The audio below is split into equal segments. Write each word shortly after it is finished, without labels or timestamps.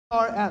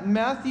Are at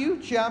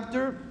Matthew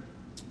chapter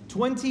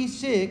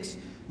 26,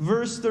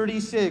 verse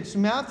 36.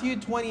 Matthew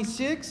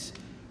 26,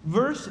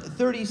 verse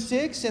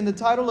 36, and the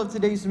title of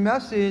today's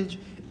message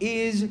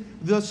is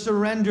The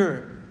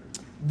Surrender.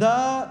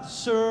 The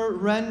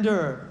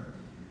Surrender.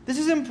 This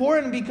is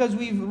important because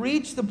we've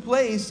reached the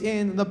place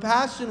in the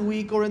Passion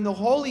Week or in the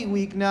Holy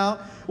Week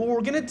now where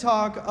we're going to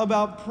talk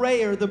about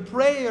prayer, the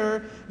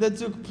prayer that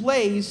took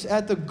place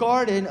at the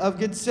Garden of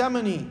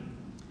Gethsemane.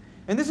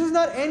 And this is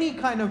not any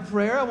kind of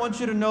prayer. I want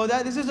you to know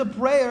that. This is a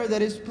prayer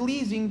that is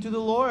pleasing to the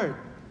Lord.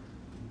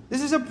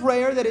 This is a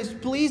prayer that is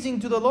pleasing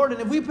to the Lord.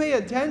 And if we pay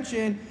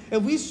attention,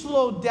 if we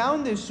slow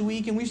down this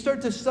week and we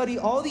start to study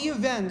all the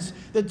events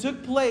that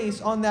took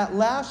place on that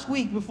last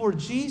week before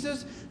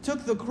Jesus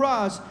took the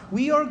cross,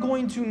 we are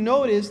going to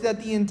notice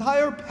that the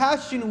entire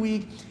Passion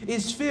Week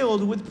is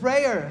filled with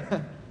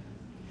prayer.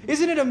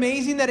 Isn't it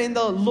amazing that in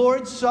the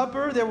Lord's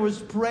Supper there was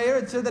prayer?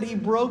 It said that He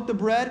broke the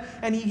bread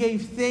and He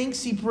gave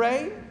thanks, He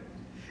prayed.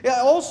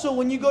 Also,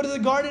 when you go to the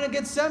Garden of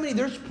Gethsemane,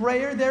 there's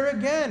prayer there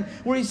again,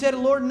 where He said,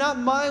 Lord, not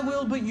my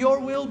will, but your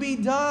will be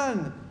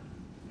done.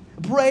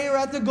 Prayer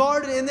at the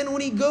garden. And then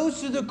when He goes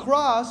to the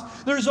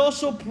cross, there's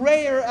also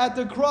prayer at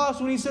the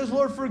cross when He says,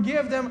 Lord,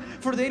 forgive them,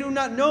 for they do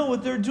not know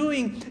what they're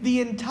doing. The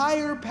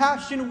entire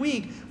Passion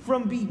Week,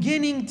 from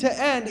beginning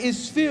to end,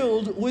 is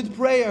filled with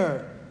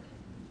prayer.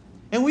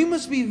 And we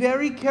must be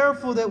very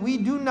careful that we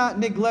do not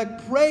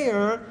neglect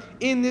prayer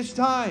in this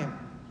time.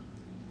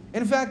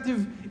 In fact,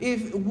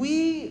 if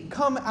we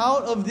come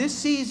out of this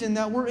season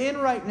that we're in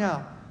right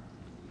now,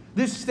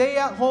 this stay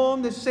at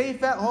home, this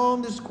safe at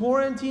home, this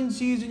quarantine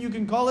season, you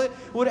can call it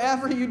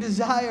whatever you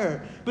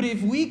desire. But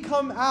if we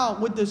come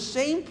out with the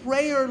same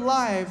prayer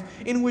life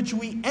in which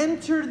we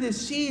entered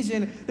this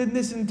season, then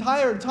this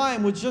entire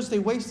time was just a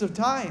waste of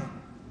time.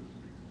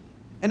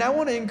 And I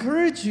want to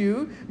encourage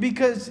you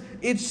because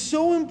it's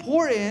so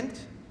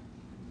important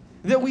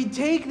that we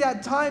take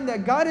that time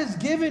that God has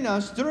given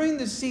us during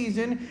the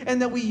season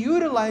and that we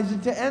utilize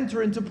it to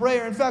enter into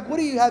prayer. In fact, what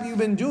have you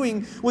been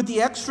doing with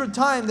the extra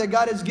time that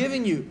God has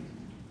given you?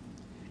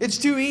 It's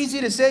too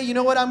easy to say, you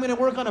know what, I'm going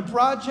to work on a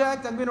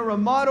project, I'm going to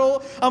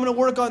remodel, I'm going to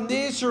work on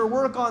this or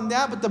work on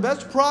that. But the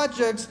best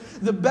projects,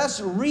 the best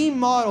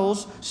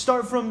remodels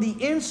start from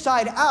the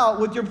inside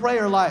out with your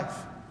prayer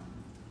life.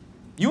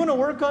 You want to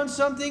work on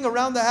something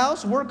around the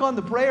house? Work on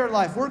the prayer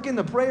life. Work in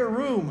the prayer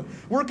room.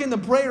 Work in the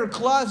prayer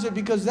closet,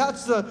 because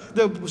that's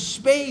the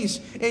space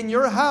in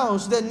your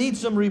house that needs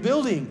some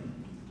rebuilding,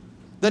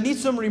 that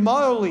needs some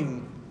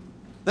remodeling,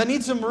 that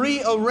needs some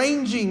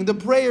rearranging. The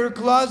prayer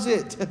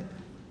closet.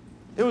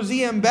 It was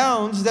E.M.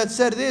 Bounds that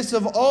said this: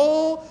 of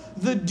all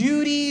the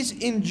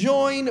duties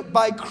enjoined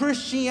by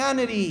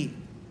Christianity,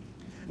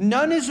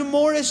 none is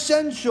more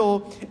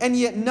essential and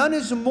yet none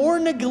is more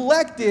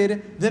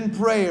neglected than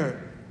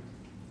prayer.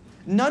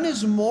 None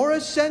is more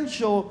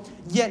essential,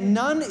 yet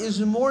none is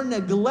more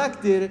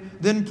neglected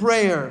than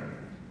prayer.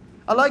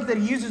 I like that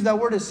he uses that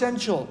word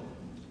essential,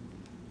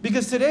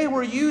 because today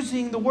we're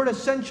using the word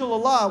essential a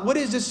lot. What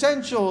is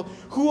essential?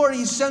 Who are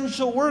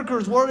essential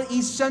workers? What are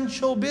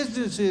essential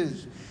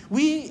businesses?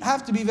 We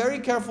have to be very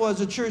careful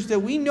as a church that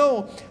we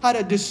know how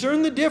to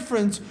discern the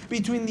difference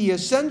between the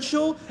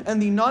essential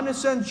and the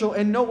non-essential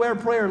and know where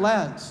prayer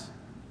lands.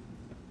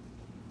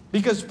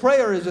 Because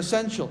prayer is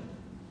essential.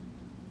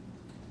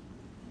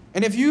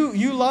 And if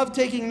you love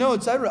taking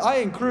notes, I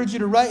encourage you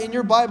to write in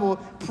your Bible,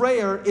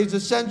 prayer is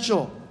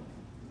essential.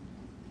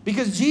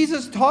 Because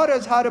Jesus taught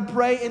us how to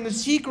pray in the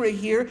secret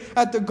here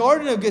at the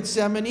Garden of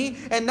Gethsemane.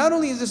 And not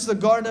only is this the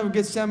Garden of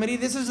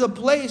Gethsemane, this is the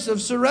place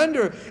of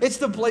surrender. It's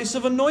the place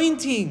of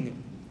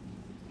anointing.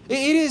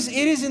 It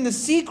is in the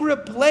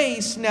secret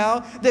place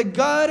now that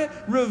God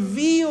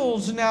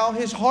reveals now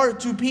His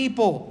heart to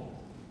people.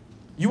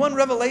 You want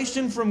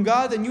revelation from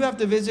God? Then you have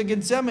to visit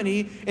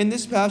Gethsemane in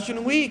this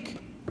Passion Week.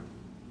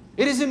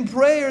 It is in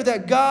prayer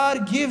that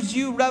God gives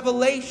you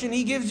revelation.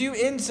 He gives you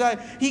insight.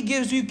 He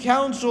gives you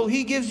counsel.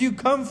 He gives you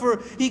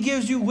comfort. He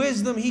gives you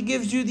wisdom. He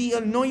gives you the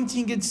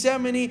anointing.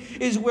 Gethsemane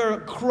is where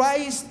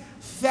Christ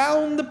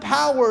found the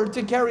power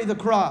to carry the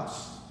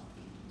cross.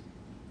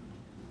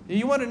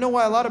 You want to know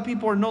why a lot of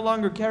people are no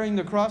longer carrying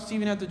the cross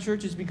even at the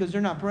church? Is because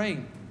they're not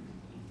praying.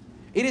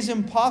 It is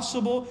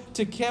impossible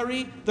to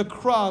carry the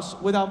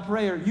cross without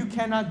prayer. You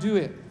cannot do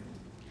it.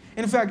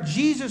 In fact,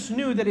 Jesus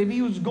knew that if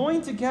He was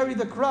going to carry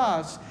the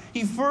cross,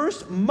 He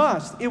first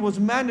it was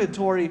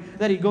mandatory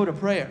that He go to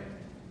prayer.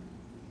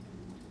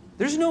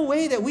 There's no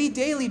way that we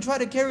daily try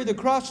to carry the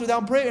cross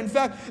without prayer. In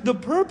fact, the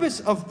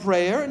purpose of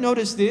prayer,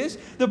 notice this,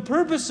 the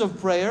purpose of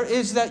prayer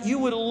is that you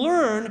would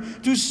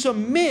learn to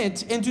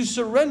submit and to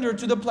surrender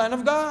to the plan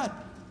of God.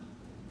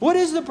 What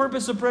is the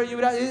purpose of prayer? You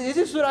would ask, is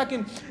this so that I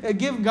can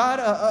give God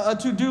a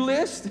to-do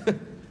list?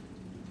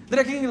 That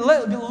I can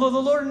let the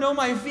Lord know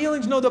my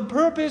feelings? No, the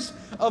purpose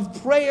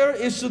of prayer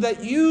is so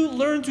that you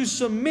learn to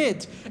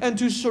submit and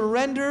to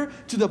surrender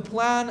to the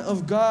plan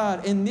of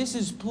God. And this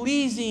is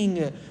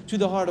pleasing to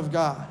the heart of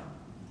God.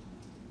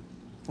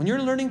 When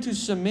you're learning to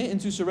submit and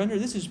to surrender,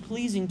 this is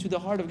pleasing to the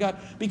heart of God.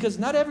 Because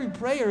not every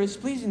prayer is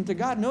pleasing to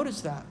God.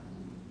 Notice that.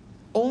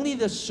 Only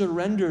the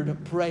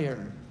surrendered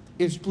prayer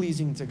is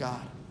pleasing to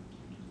God.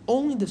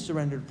 Only the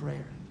surrendered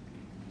prayer.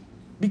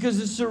 Because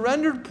the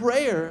surrendered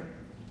prayer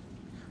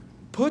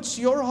puts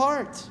your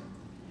heart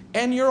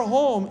and your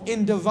home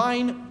in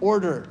divine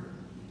order.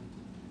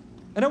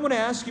 And I want to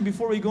ask you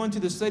before we go into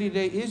the study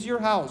today, is your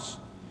house,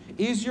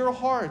 is your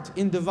heart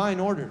in divine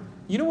order?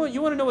 You know what?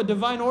 You want to know what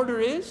divine order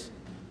is?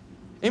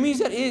 It means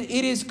that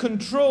it is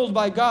controlled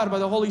by God, by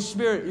the Holy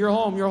Spirit, your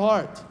home, your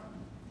heart.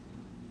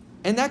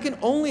 And that can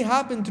only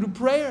happen through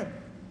prayer.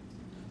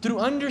 Through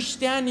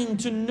understanding,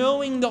 to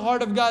knowing the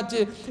heart of God,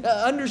 to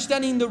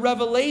understanding the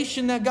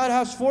revelation that God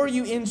has for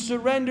you in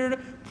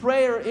surrendered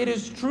prayer. It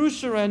is true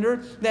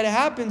surrender that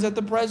happens at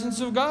the presence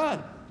of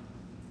God.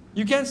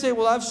 You can't say,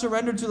 well, I've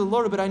surrendered to the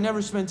Lord, but I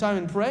never spend time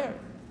in prayer.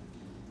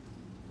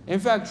 In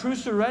fact, true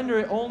surrender,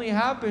 it only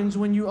happens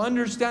when you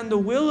understand the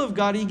will of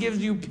God. He gives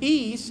you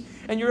peace,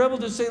 and you're able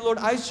to say, Lord,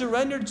 I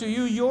surrender to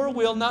you. Your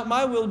will, not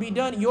my will, be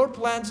done. Your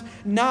plans,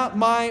 not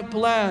my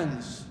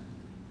plans.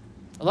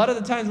 A lot of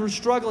the times we're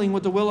struggling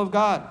with the will of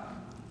God.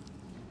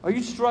 Are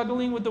you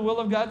struggling with the will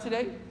of God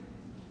today?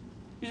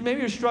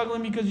 Maybe you're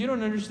struggling because you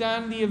don't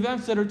understand the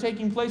events that are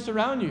taking place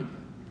around you.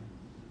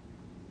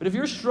 But if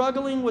you're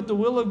struggling with the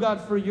will of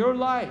God for your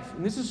life,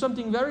 and this is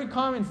something very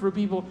common for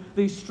people,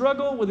 they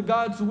struggle with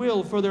God's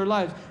will for their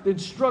lives. They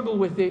struggle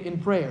with it in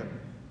prayer.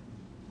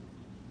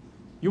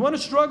 You want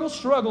to struggle?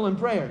 Struggle in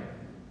prayer.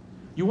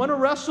 You want to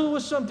wrestle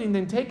with something,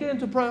 then take it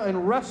into prayer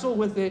and wrestle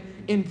with it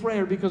in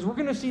prayer. Because we're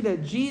going to see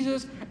that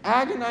Jesus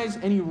agonized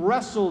and He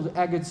wrestled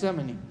at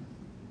Gethsemane.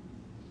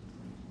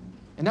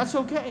 And that's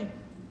okay.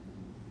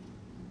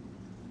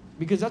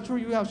 Because that's where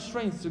you have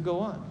strength to go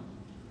on.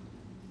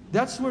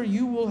 That's where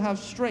you will have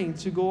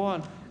strength to go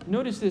on.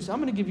 Notice this. I'm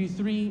going to give you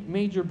 3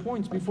 major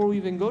points before we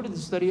even go to the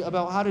study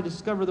about how to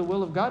discover the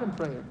will of God in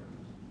prayer.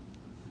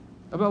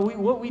 About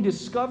what we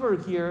discover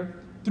here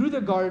through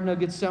the Garden of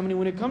Gethsemane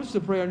when it comes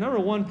to prayer. Number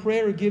 1,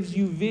 prayer gives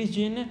you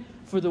vision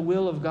for the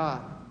will of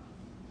God.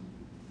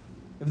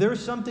 If there is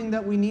something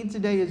that we need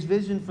today is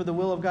vision for the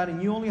will of God,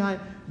 and you only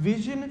have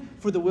vision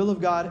for the will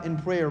of God in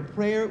prayer.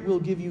 Prayer will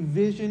give you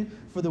vision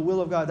for the will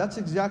of God. That's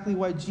exactly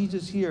why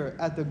Jesus here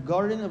at the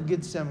Garden of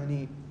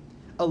Gethsemane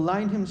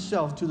aligned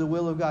Himself to the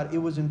will of God. It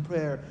was in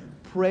prayer.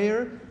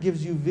 Prayer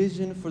gives you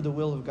vision for the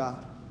will of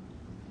God.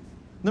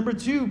 Number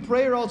 2,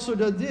 prayer also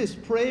does this.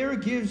 Prayer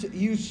gives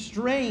you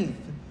strength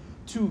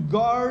to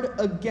guard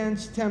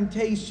against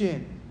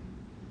temptation.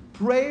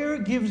 Prayer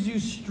gives you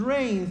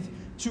strength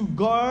to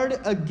guard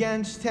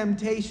against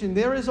temptation.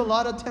 There is a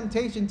lot of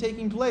temptation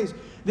taking place.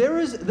 There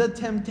is the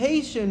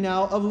temptation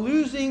now of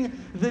losing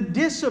the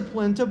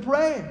discipline to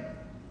pray.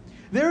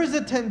 There is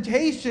a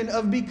temptation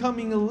of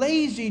becoming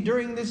lazy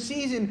during this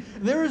season.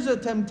 There is a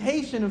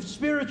temptation of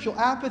spiritual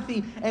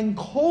apathy and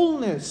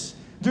coldness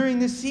during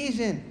this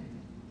season.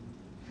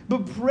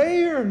 But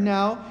prayer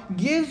now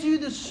gives you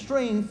the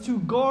strength to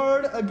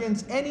guard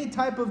against any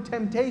type of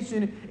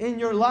temptation in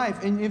your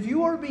life. And if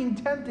you are being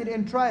tempted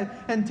and tried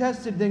and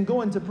tested, then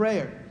go into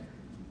prayer.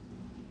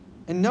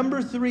 And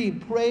number 3,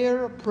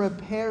 prayer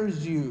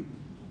prepares you.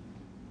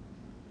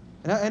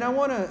 And I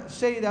want to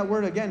say that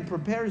word again,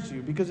 prepares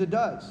you, because it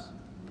does.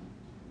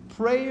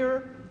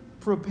 Prayer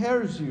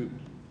prepares you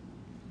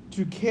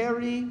to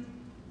carry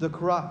the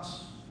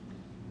cross.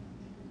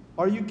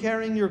 Are you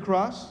carrying your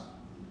cross?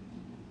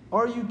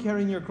 Are you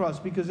carrying your cross?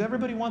 Because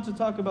everybody wants to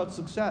talk about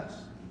success,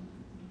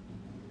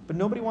 but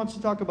nobody wants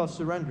to talk about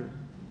surrender.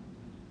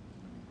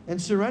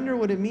 And surrender,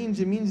 what it means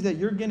that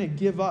you're going to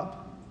give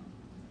up.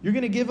 You're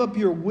going to give up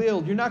your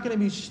will. You're not going to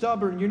be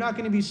stubborn. You're not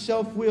going to be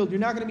self-willed. You're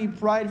not going to be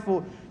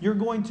prideful. You're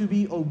going to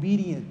be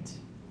obedient.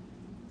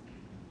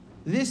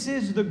 This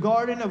is the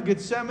Garden of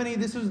Gethsemane.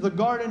 This is the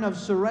garden of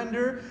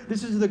surrender.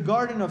 This is the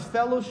garden of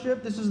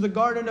fellowship. This is the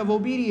garden of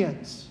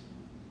obedience.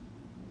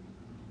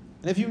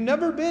 And if you've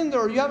never been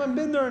there or you haven't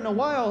been there in a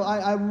while,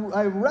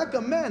 I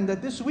recommend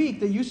that this week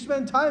that you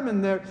spend time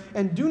in there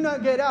and do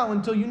not get out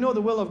until you know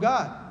the will of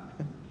God.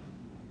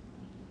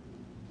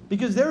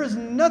 Because there is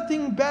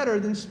nothing better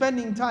than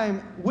spending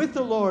time with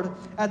the Lord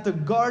at the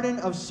garden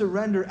of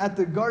surrender, at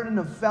the garden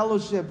of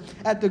fellowship,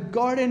 at the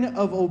garden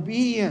of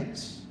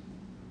obedience.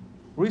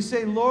 We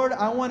say, Lord,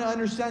 I want to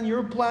understand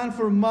your plan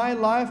for my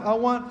life. I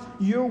want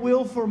your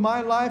will for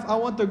my life. I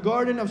want the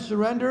garden of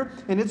surrender.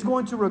 And it's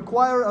going to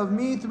require of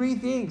me 3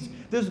 things.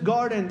 This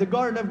garden, the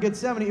Garden of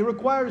Gethsemane, it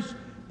requires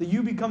that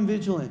you become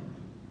vigilant.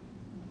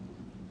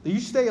 That you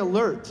stay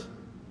alert.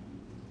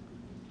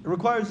 It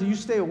requires that you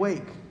stay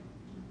awake.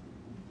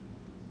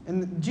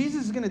 And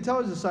Jesus is going to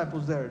tell His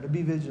disciples there to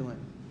be vigilant.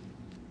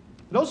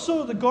 But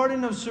also the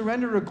garden of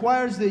surrender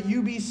requires that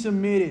you be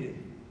submitted.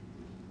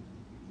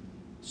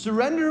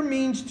 Surrender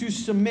means to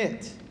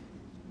submit.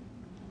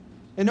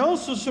 And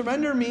also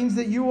surrender means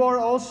that you are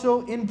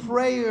also in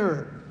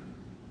prayer.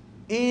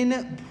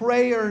 In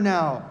prayer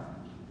now.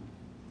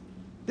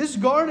 This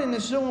garden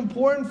is so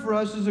important for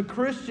us as a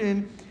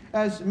Christian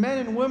as men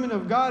and women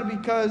of God,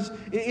 because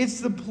it's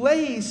the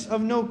place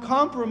of no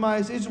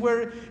compromise. It's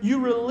where you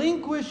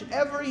relinquish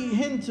every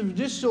hint of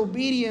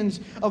disobedience,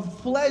 of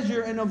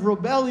pleasure, and of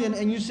rebellion,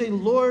 and you say,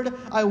 Lord,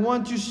 I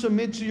want to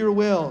submit to your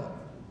will.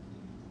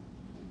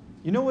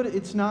 You know what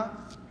it's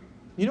not?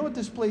 You know what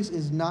this place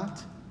is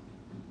not?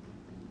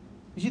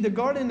 You see, the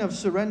Garden of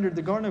Surrender,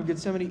 the Garden of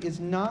Gethsemane, is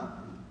not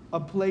a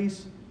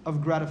place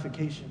of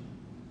gratification.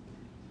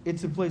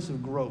 It's a place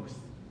of growth.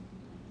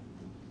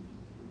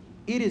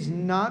 It is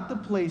not the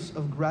place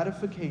of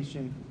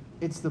gratification.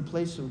 It's the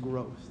place of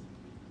growth.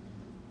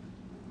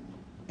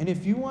 And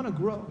if you want to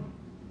grow,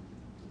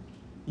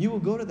 you will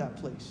go to that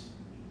place.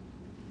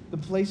 The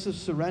place of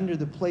surrender,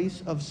 the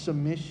place of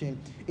submission.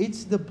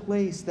 It's the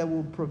place that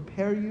will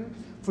prepare you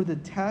for the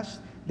test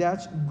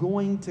that's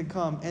going to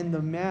come. And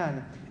the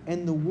man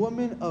and the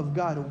woman of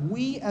God,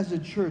 we as a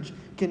church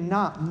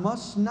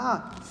must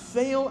not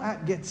fail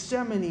at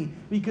Gethsemane,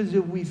 because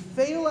if we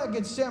fail at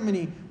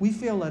Gethsemane, we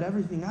fail at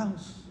everything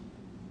else.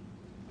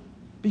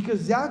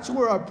 Because that's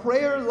where our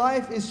prayer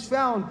life is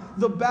found.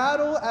 The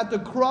battle at the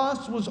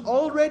cross was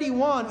already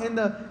won in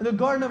the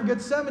Garden of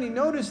Gethsemane.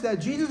 Notice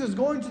that Jesus is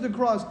going to the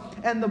cross,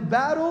 and the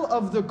battle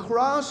of the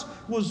cross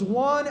was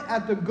won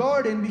at the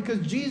garden because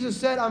Jesus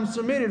said, I'm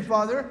submitted,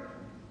 Father.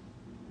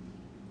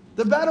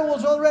 The battle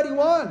was already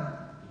won.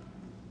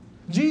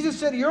 Jesus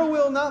said, your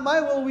will, not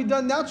my will, be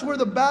done. That's where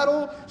the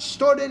battle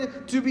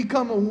started to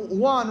become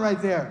won right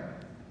there.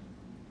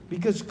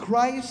 Because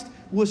Christ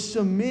was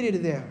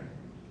submitted there.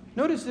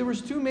 Notice there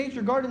was two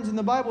major gardens in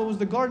the Bible. It was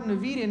the Garden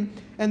of Eden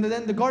and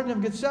then the Garden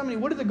of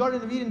Gethsemane. What did the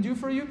Garden of Eden do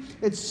for you?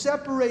 It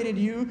separated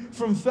you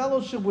from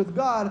fellowship with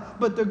God.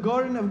 But the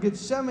Garden of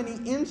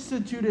Gethsemane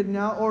instituted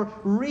now, or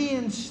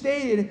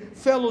reinstated,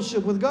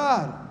 fellowship with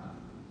God.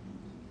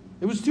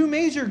 It was two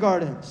major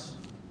gardens.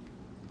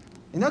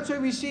 And that's why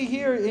we see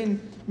here in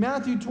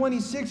Matthew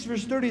 26,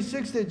 verse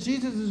 36, that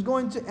Jesus is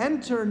going to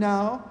enter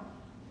now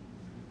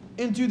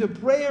into the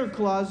prayer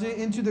closet,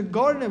 into the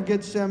Garden of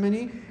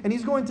Gethsemane, and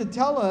he's going to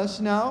tell us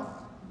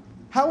now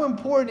how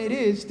important it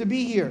is to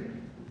be here.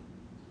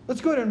 Let's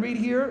go ahead and read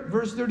here,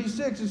 verse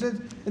 36. It says,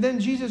 and then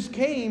Jesus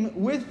came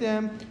with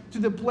them to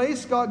the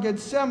place called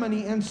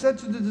Gethsemane and said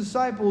to the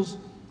disciples,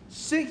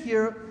 sit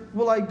here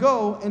while I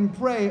go and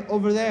pray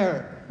over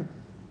there.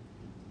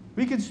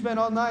 We could spend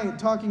all night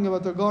talking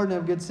about the Garden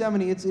of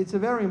Gethsemane. It's a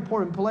very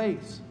important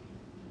place.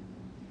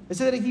 It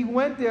said that he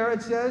went there,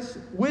 it says,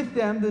 with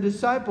them, the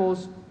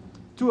disciples,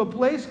 to a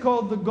place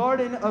called the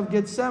Garden of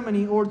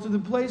Gethsemane, or to the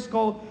place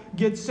called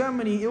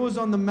Gethsemane. It was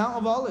on the Mount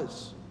of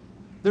Olives.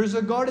 There's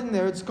a garden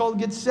there. It's called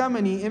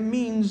Gethsemane. It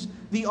means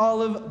the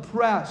olive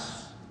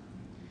press.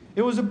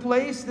 It was a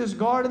place, this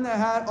garden, that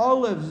had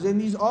olives.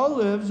 And these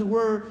olives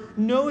were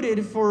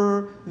noted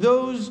for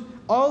those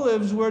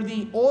olives where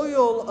the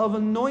oil of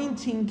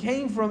anointing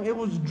came from. It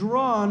was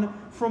drawn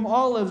from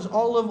olives,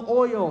 olive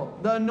oil.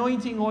 The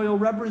anointing oil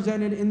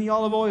represented in the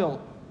olive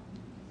oil.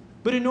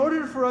 But in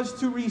order for us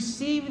to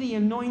receive the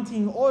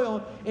anointing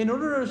oil, in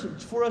order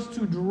for us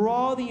to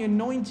draw the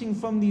anointing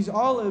from these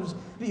olives,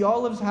 the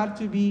olives had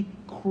to be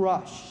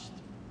crushed.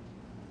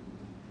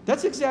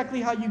 That's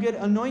exactly how you get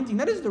anointing.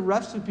 That is the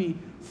recipe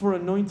for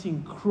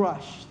anointing: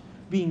 crushed,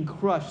 being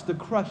crushed, the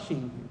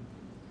crushing,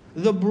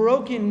 the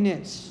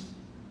brokenness.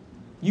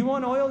 You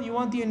want oil? You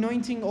want the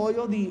anointing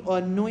oil? The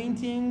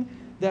anointing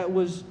that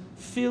was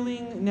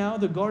filling now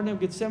the Garden of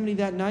Gethsemane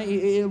that night.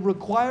 It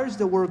requires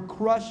that we're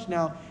crushed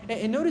now.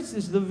 And notice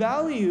this, the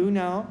value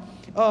now,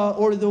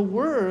 or the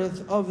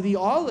worth of the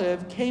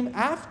olive came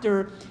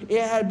after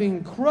it had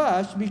been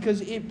crushed,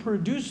 because it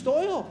produced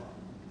oil.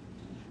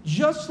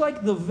 Just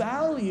like the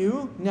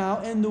value now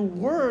and the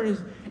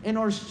worth in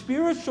our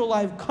spiritual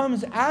life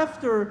comes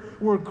after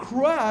we're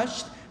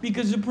crushed,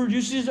 because it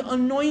produces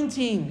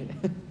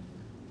anointing.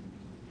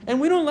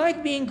 And we don't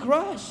like being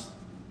crushed.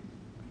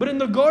 But in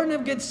the Garden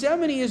of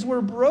Gethsemane is where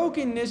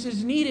brokenness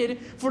is needed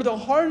for the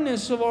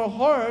hardness of our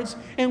hearts,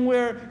 and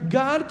where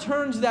God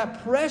turns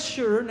that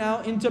pressure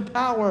now into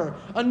power.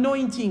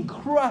 Anointing,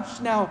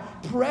 crush now,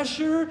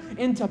 pressure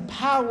into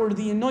power,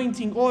 the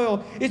anointing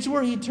oil. It's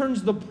where he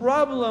turns the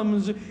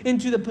problems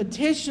into the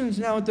petitions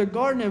now at the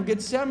Garden of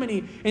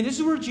Gethsemane. And this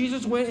is where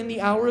Jesus went in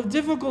the hour of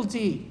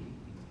difficulty.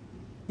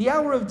 The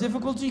hour of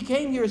difficulty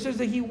came here. It says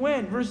that he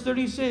went, verse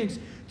 36,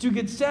 to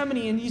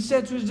Gethsemane, and he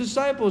said to his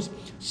disciples,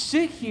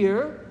 sit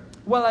here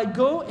while I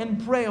go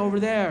and pray over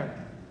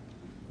there.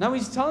 Now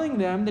he's telling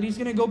them that he's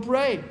going to go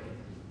pray.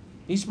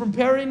 He's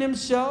preparing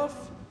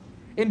himself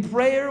in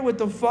prayer with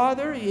the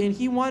Father, and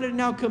he wanted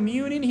now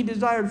communion. He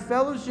desired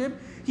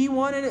fellowship. He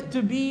wanted it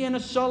to be in a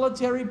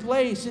solitary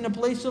place, in a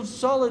place of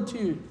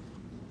solitude.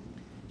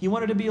 He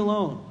wanted to be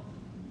alone.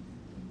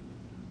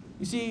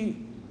 You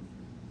see,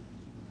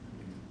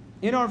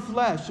 in our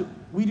flesh,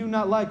 we do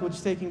not like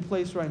what's taking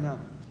place right now,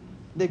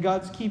 that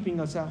God's keeping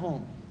us at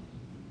home.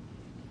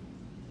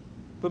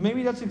 But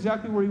maybe that's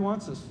exactly where he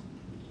wants us,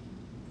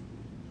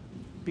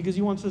 because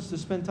he wants us to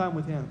spend time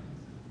with him.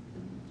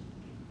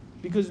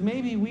 Because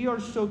maybe we are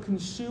so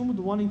consumed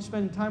wanting to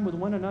spend time with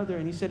one another,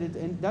 and he said,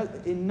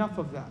 enough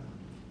of that.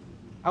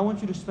 I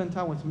want you to spend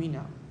time with me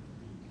now.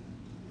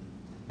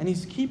 And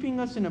he's keeping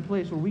us in a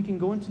place where we can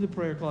go into the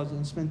prayer closet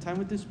and spend time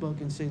with this book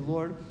and say,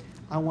 Lord,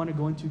 I want to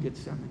go into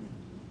Gethsemane.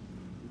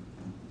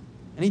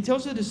 And he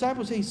tells the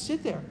disciples, hey,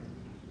 sit there.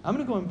 I'm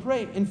going to go and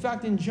pray. In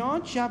fact, in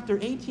John chapter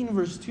 18,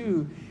 verse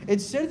 2, it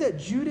said that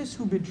Judas,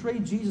 who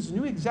betrayed Jesus,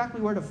 knew exactly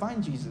where to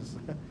find Jesus.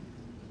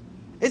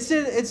 It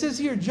says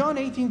here, John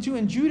 18:2,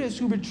 and Judas,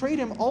 who betrayed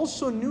him,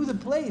 also knew the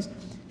place.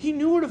 He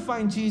knew where to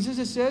find Jesus.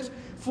 It says,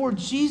 for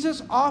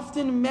Jesus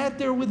often met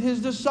there with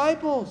his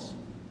disciples.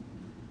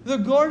 The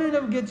Garden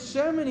of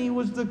Gethsemane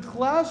was the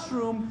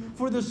classroom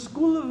for the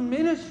school of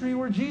ministry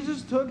where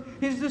Jesus took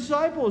his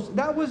disciples.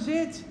 That was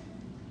it.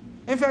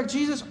 In fact,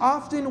 Jesus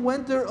often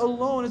went there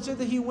alone. It said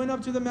that he went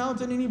up to the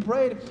mountain and he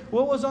prayed.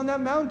 What was on that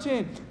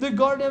mountain? The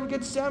Garden of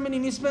Gethsemane.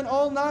 And he spent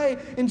all night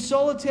in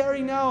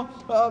solitary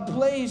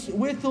place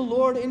with the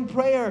Lord in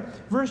prayer.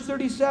 Verse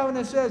 37,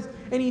 it says,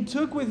 and he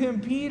took with him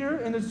Peter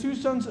and the two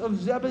sons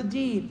of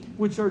Zebedee,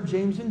 which are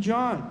James and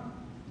John.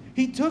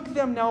 He took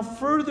them now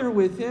further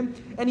with him,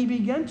 and he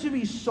began to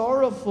be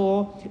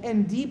sorrowful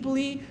and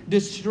deeply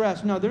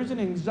distressed. Now, there's an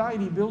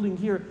anxiety building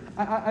here.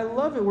 I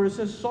love it where it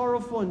says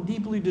sorrowful and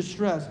deeply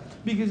distressed,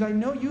 because I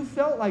know you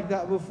felt like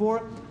that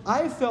before.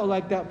 I felt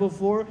like that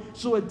before.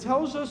 So it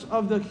tells us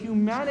of the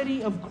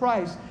humanity of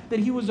Christ, that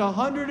he was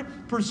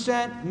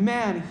 100%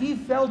 man. He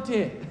felt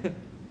it.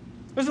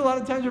 There's a lot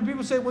of times where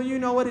people say, well, you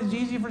know what? It's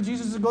easy for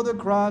Jesus to go to the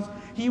cross.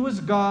 He was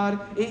God.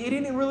 It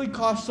didn't really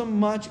cost him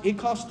much. It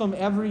cost him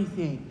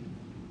everything.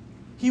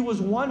 He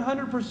was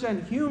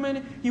 100%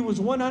 human, he was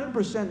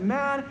 100%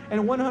 man,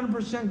 and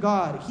 100%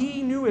 God.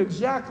 He knew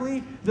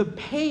exactly the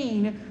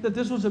pain that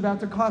this was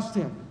about to cost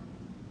him.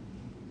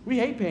 We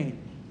hate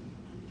pain.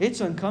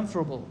 It's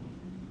uncomfortable.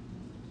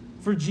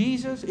 For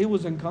Jesus, it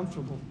was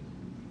uncomfortable.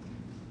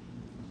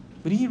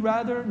 But he'd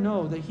rather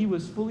know that he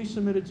was fully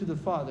submitted to the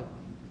Father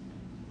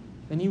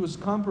than he was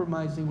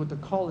compromising with the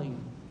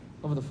calling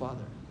of the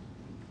Father.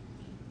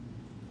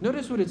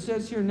 Notice what it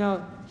says here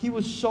now. He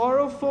was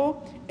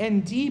sorrowful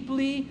and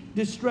deeply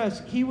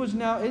distressed. He was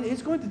now,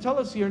 it's going to tell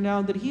us here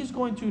now that he's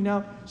going to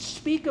now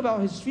speak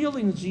about his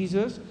feelings,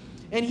 Jesus,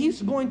 and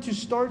he's going to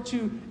start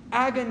to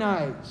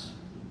agonize.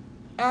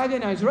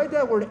 Agonize. Write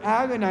that word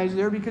agonize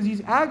there, because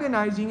he's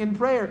agonizing in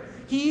prayer.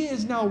 He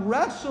is now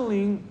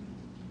wrestling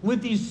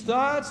with these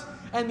thoughts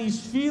and these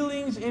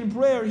feelings in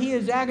prayer. He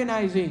is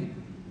agonizing.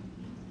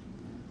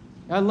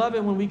 I love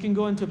it when we can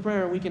go into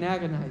prayer and we can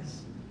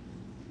agonize.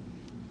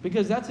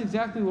 Because that's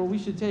exactly where we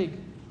should take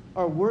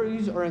our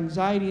worries, our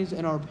anxieties,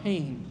 and our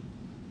pain.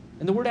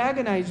 And the word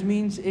agonize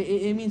means,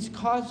 it means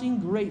causing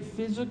great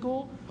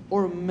physical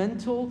or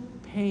mental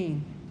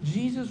pain.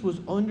 Jesus was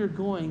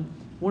undergoing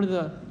one of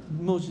the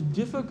most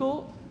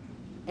difficult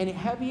and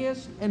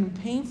heaviest and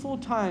painful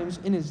times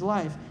in his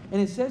life.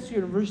 And it says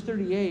here in verse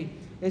 38,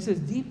 it says,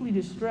 deeply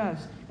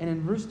distressed. And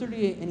in verse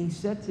 38, and he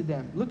said to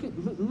them, look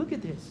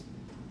at this.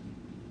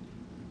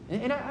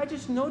 And I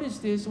just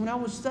noticed this when I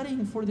was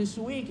studying for this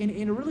week, and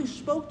it really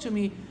spoke to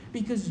me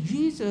because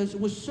Jesus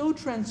was so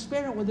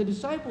transparent with the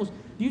disciples.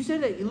 You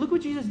said that, look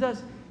what Jesus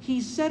does.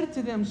 He said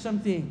to them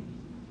something.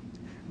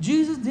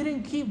 Jesus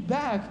didn't keep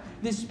back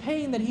this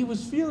pain that he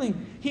was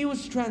feeling. He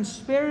was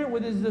transparent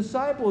with his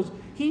disciples.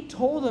 He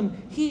told them,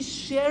 he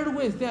shared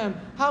with them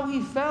how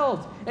he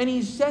felt. And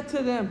he said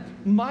to them,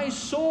 my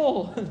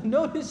soul,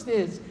 notice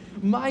this,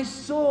 my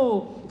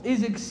soul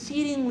is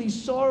exceedingly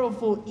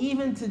sorrowful,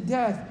 even to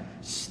death.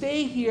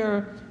 Stay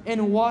here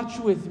and watch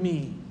with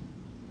me.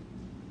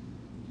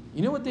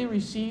 You know what they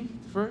received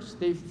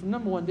first?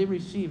 Number one, they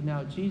received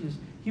now Jesus.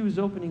 He was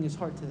opening his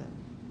heart to them.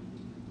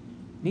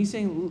 And he's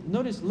saying,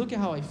 notice, look at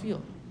how I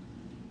feel.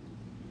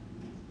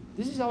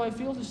 This is how I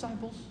feel,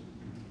 disciples.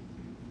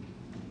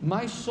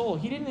 My soul.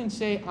 He didn't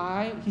say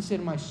I, he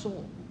said my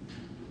soul.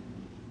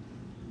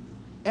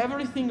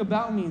 Everything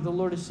about me, the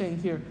Lord is saying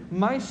here,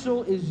 my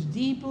soul is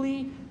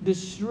deeply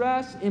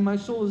distressed, and my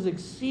soul is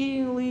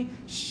exceedingly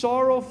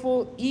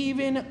sorrowful,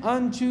 even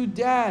unto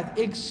death.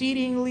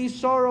 Exceedingly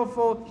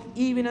sorrowful,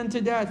 even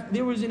unto death.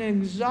 There was an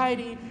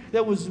anxiety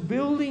that was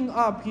building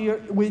up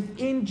here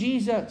within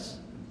Jesus.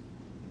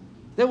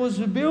 That was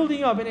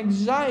building up an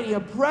anxiety,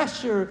 a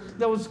pressure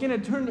that was going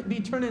to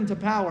be turned into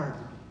power.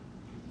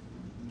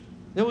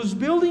 That was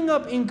building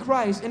up in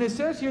Christ. And it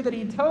says here that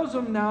he tells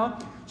them now,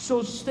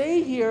 so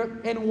stay here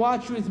and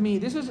watch with me.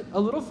 This is a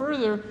little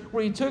further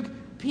where he took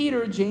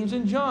Peter, James,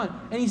 and John.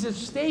 And he says,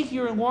 stay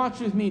here and watch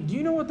with me. Do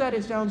you know what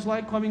that sounds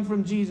like coming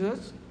from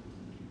Jesus?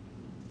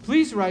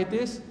 Please write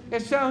this.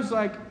 It sounds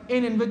like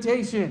an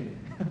invitation.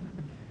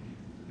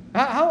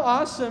 How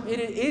awesome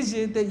is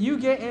it that you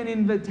get an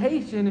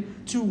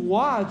invitation to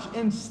watch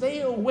and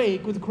stay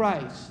awake with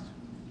Christ?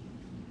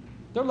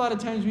 There are a lot of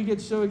times we get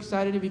so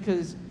excited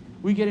because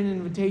we get an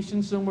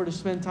invitation somewhere to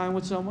spend time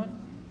with someone.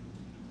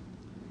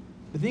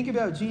 But think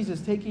about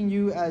Jesus taking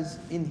you as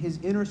in his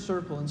inner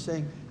circle and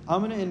saying, I'm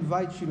going to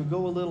invite you to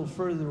go a little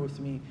further with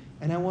me.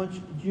 And I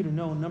want you to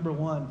know, number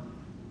one,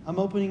 I'm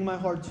opening my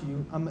heart to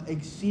you. I'm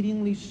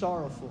exceedingly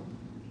sorrowful.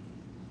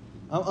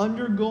 I'm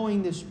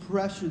undergoing this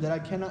pressure that I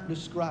cannot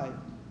describe.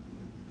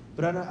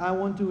 But I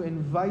want to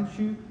invite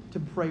you to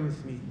pray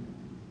with me.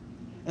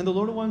 And the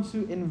Lord wants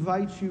to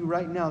invite you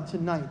right now,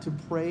 tonight, to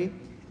pray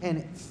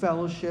and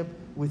fellowship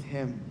with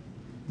Him.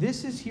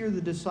 This is here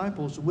the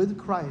disciples with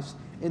Christ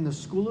in the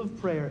school of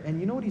prayer. And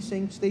you know what He's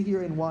saying? Stay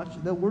here and watch.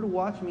 The word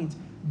watch means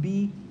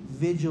be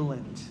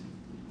vigilant.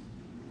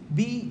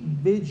 Be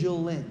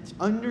vigilant.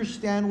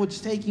 Understand what's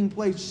taking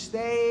place.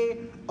 Stay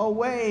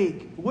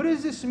awake. What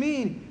does this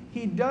mean?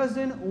 He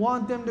doesn't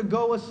want them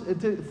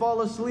to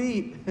fall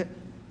asleep.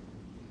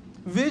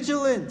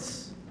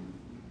 Vigilance.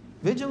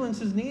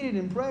 Vigilance is needed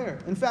in prayer.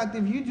 In fact,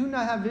 if you do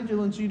not have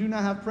vigilance, you do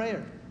not have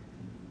prayer.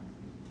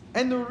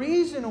 And the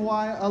reason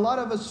why a lot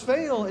of us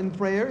fail in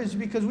prayer is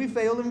because we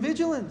fail in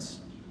vigilance.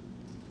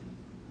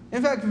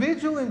 In fact,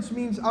 vigilance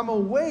means I'm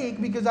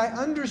awake because I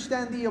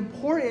understand the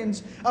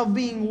importance of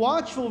being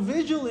watchful.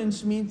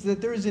 Vigilance means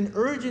that there is an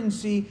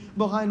urgency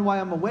behind why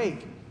I'm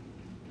awake.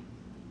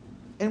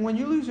 And when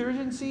you lose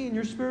urgency in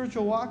your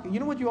spiritual walk, you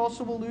know what you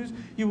also will lose?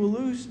 You will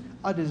lose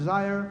a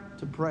desire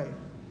to pray.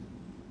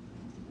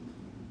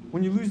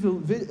 When you lose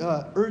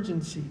the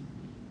urgency.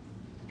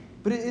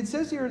 But it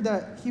says here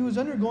that He was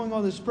undergoing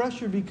all this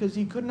pressure because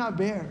He could not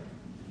bear.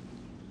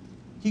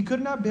 He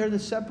could not bear the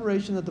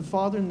separation that the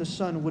Father and the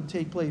Son would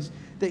take place.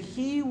 That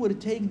He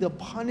would take the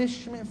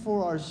punishment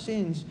for our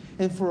sins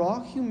and for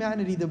all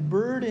humanity, the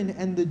burden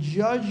and the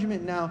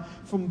judgment now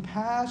from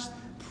past,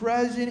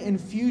 present, and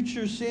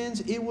future sins.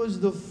 It was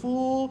the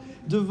full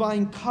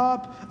divine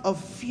cup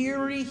of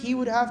fury He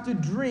would have to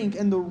drink,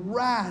 and the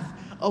wrath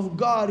of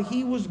God.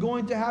 He was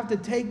going to have to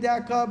take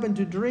that cup and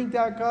to drink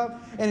that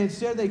cup. And it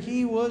said that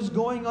He was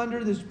going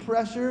under this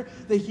pressure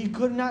that He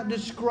could not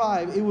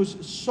describe. It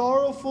was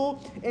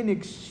sorrowful and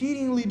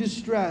exceedingly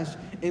distressed.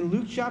 In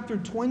Luke chapter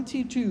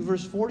 22,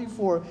 verse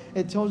 44,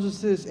 it tells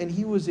us this, and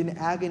He was in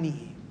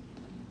agony.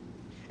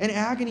 In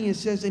agony, it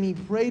says, and He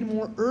prayed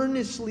more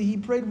earnestly. He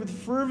prayed with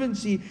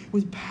fervency,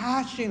 with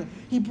passion.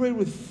 He prayed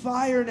with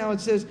fire. Now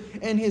it says,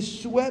 and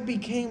His sweat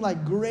became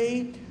like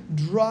gray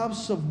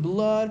drops of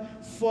blood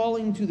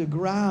falling to the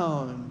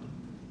ground.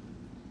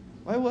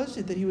 Why was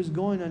it that He was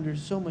going under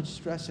so much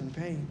stress and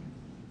pain?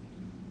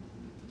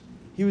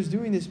 He was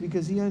doing this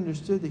because He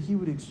understood that He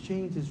would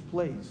exchange His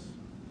place.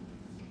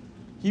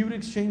 He would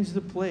exchange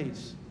the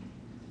place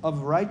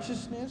of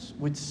righteousness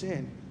with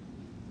sin.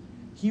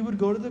 He would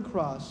go to the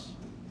cross,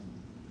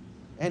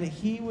 and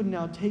He would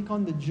now take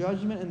on the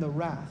judgment and the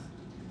wrath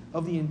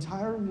of the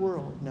entire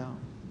world now,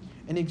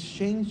 and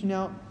exchange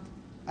now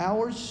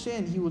our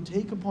sin. He will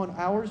take upon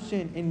our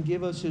sin and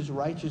give us His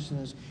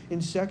righteousness.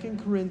 In 2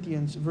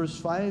 Corinthians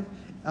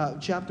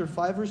chapter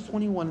 5, verse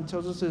 21, it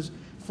tells us this,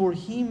 for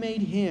He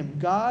made Him,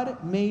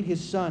 God made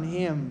His Son,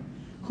 Him,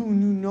 who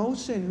knew no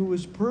sin, who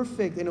was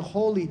perfect and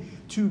holy,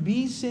 to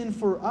be sin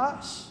for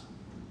us.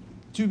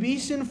 To be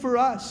sin for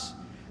us,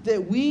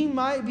 that we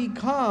might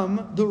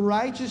become the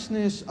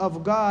righteousness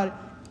of God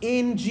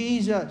in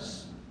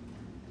Jesus.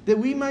 That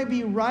we might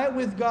be right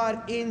with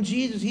God in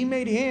Jesus. He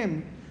made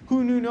Him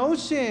who knew no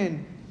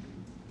sin,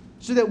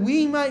 so that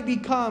we might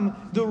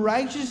become the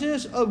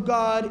righteousness of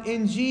God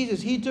in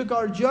Jesus. He took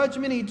our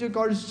judgment, He took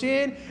our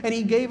sin, and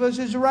He gave us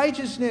His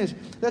righteousness.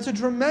 That's a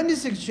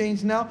tremendous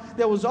exchange now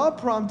that was all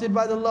prompted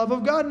by the love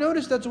of God.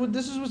 Notice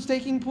this is what's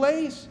taking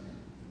place.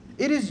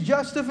 It is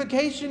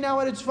justification now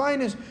at its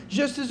finest,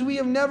 just as we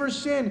have never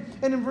sinned.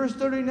 And in verse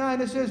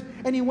 39 it says,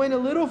 and He went a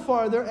little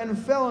farther and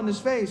fell on His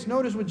face.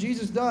 Notice what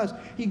Jesus does.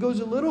 He goes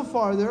a little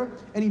farther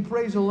and He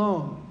prays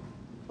alone.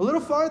 A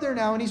little farther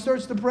now, and He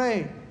starts to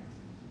pray.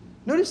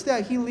 Notice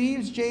that He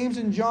leaves James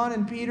and John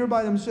and Peter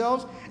by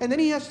themselves, and then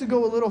He has to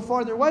go a little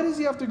farther. Why does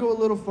He have to go a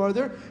little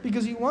farther?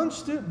 Because He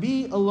wants to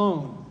be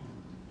alone.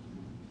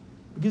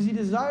 Because He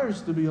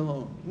desires to be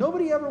alone.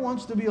 Nobody ever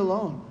wants to be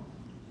alone.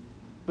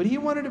 But He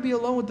wanted to be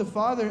alone with the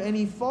Father, and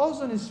He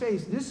falls on His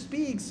face. This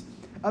speaks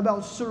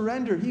about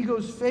surrender. He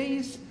goes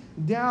face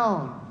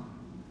down.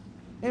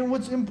 And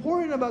what's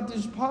important about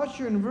this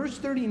posture in verse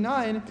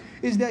 39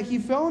 is that He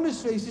fell on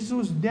His face. This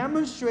was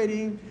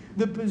demonstrating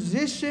the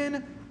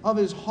position of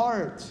His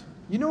heart.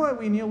 You know why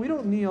we kneel? We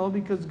don't kneel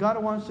because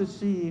God wants to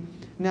see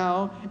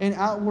now an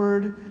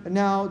outward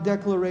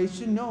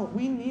declaration. No,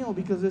 we kneel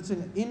because it's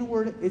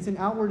an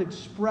outward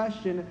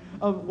expression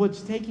of what's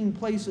taking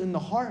place in the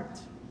heart.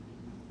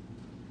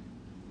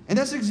 And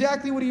that's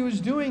exactly what He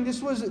was doing.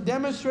 This was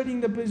demonstrating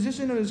the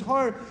position of His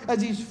heart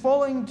as He's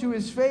falling to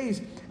His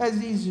face, as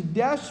He's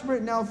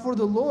desperate now for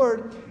the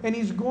Lord, and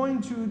He's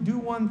going to do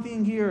one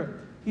thing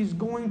here. He's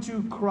going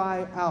to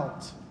cry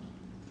out.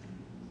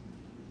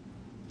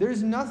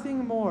 There's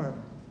nothing more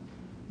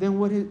than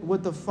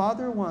what the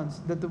Father wants,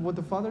 what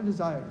the Father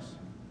desires,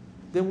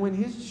 than when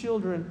His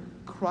children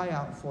cry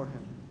out for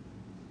Him.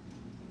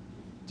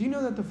 Do you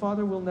know that the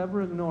Father will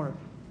never ignore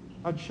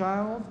a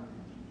child,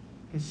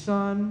 His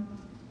son,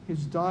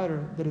 His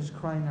daughter that is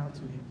crying out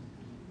to Him?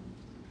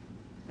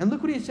 And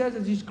look what He says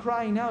as He's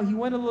crying out. He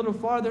went a little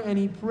farther and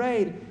He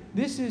prayed.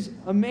 This is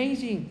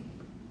amazing.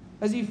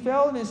 As He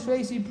fell on His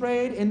face, He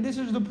prayed, and this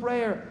is the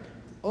prayer.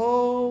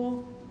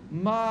 Oh,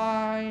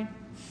 my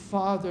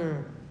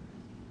Father.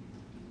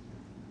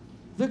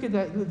 Look at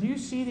that. Do you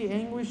see the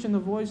anguish in the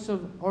voice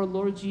of our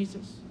Lord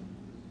Jesus?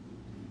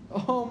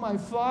 Oh, my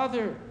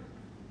Father.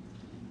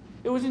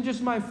 It wasn't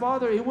just my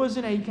Father. It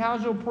wasn't a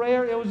casual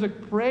prayer. It was a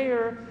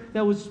prayer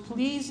that was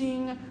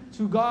pleasing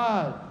to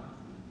God.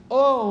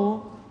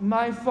 Oh,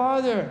 my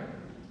Father.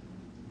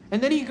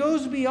 And then he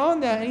goes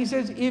beyond that and he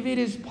says, if it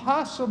is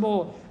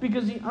possible,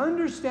 because he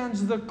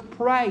understands the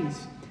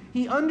price.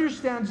 He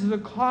understands the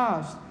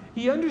cost.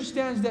 He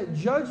understands that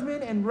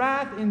judgment and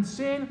wrath and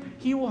sin,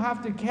 he will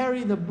have to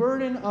carry the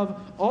burden of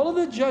all of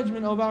the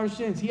judgment of our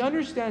sins. He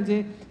understands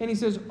it and he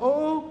says,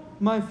 oh,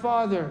 my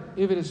Father,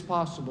 if it is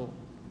possible.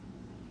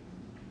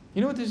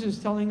 You know what this is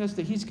telling us?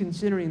 That he's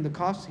considering the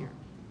cost here.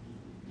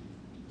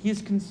 He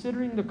is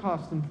considering the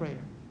cost in prayer.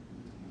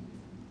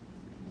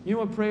 You know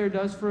what prayer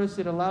does for us?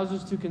 It allows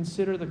us to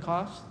consider the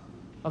cost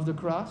of the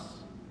cross.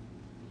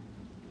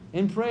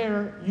 In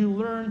prayer, you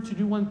learn to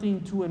do one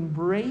thing, to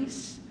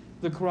embrace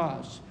the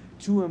cross,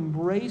 to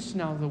embrace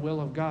now the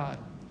will of God.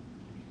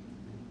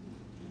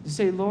 To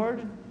say,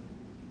 Lord,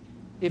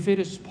 if it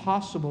is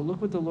possible,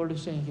 look what the Lord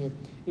is saying here.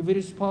 If it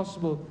is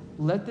possible,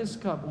 let this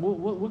cup,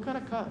 what kind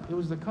of cup? It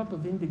was the cup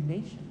of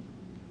indignation.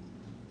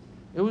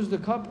 It was the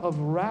cup of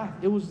wrath.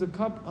 It was the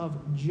cup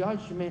of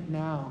judgment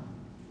now.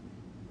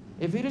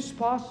 If it is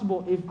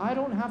possible, if I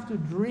don't have to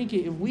drink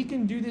it, if we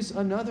can do this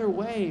another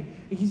way,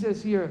 he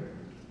says here,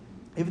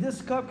 if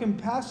this cup can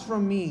pass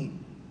from me,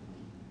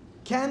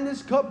 can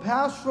this cup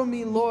pass from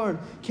me, Lord?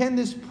 Can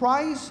this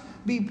price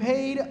be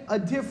paid a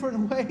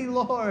different way,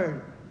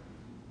 Lord?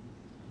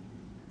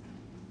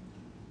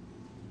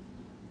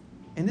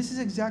 And this is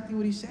exactly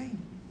what he's saying.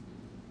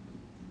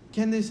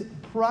 Can this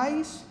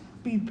price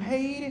be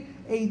paid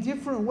a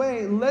different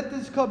way? Let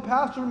this cup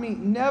pass from me,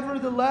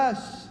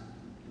 nevertheless.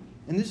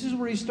 And this is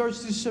where he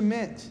starts to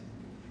submit.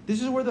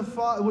 This is where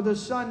the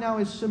Son now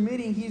is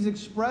submitting. He's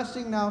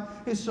expressing now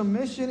his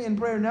submission in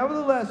prayer.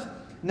 Nevertheless,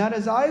 not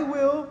as I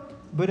will,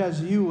 but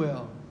as you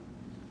will.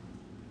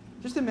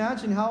 Just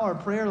imagine how our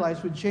prayer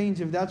lives would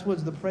change if that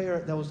was the prayer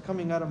that was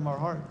coming out of our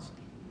hearts.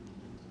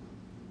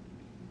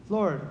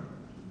 Lord,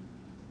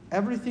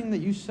 everything that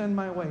you send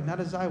my way,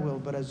 not as I will,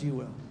 but as you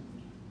will.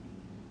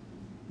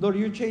 Lord,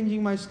 you're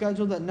changing my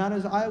schedule, that not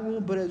as I will,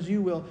 but as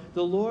you will.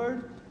 The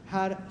Lord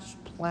had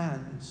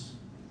plans.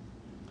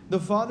 The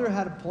Father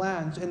had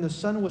plans, and the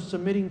Son was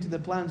submitting to the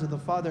plans of the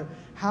Father.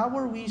 How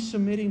are we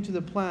submitting to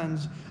the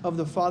plans of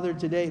the Father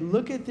today?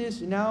 Look at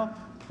this now,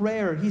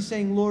 prayer. He's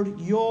saying, Lord,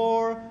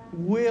 your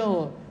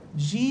will.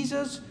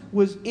 Jesus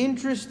was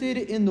interested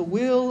in the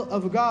will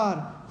of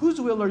God.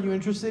 Whose will are you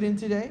interested in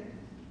today?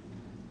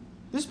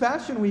 This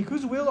Passion Week,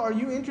 whose will are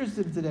you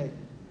interested in today?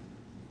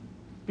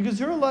 Because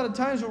there are a lot of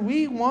times where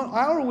we want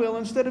our will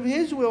instead of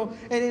His will.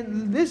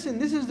 And listen,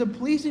 this is the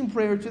pleasing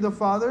prayer to the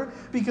Father,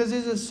 because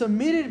it's a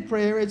submitted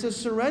prayer. It's a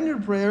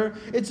surrendered prayer.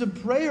 It's a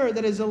prayer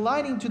that is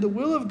aligning to the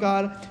will of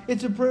God.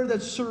 It's a prayer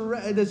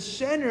that's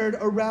centered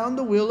around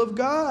the will of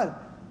God.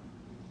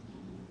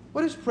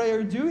 What does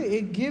prayer do?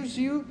 It gives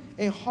you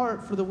a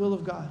heart for the will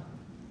of God.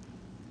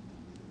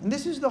 And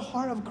this is the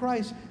heart of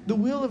Christ, the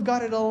will of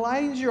God. It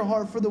aligns your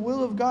heart for the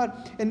will of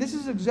God. And this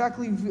is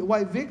exactly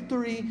why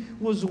victory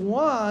was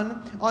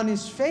won on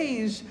His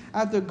face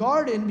at the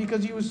garden,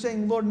 because He was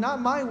saying, Lord,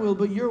 not my will,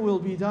 but your will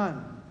be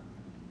done.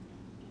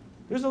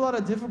 There's a lot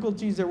of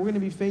difficulties that we're going to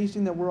be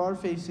facing, that we are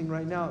facing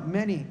right now.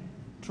 Many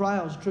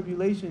trials,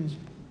 tribulations,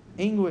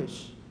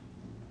 anguish,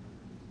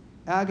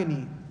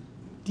 agony,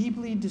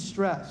 deeply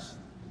distressed.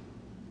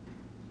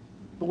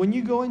 But when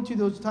you go into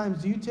those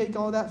times, do you take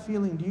all that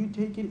feeling, do you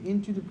take it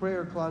into the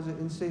prayer closet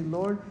and say,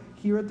 Lord,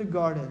 here at the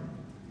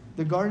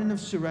garden of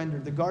surrender,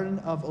 the garden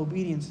of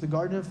obedience, the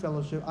garden of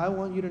fellowship, I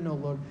want you to know,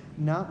 Lord,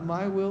 not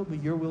my will,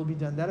 but your will be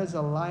done. That is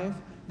a life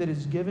that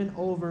is given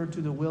over to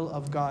the will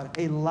of God.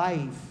 A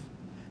life,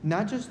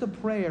 not just a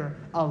prayer,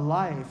 a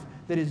life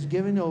that is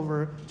given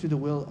over to the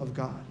will of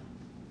God.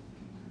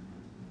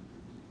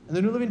 In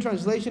the New Living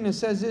Translation, it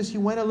says this: He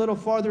went a little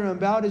farther and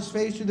bowed his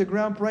face to the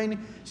ground, praying,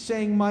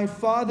 saying, My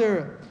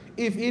Father,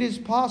 if it is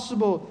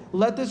possible,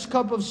 let this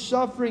cup of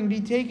suffering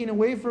be taken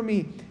away from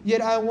me. Yet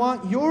I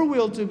want your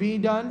will to be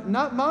done,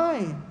 not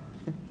mine.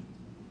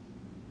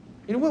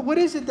 You know what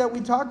is it that we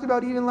talked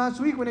about even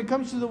last week when it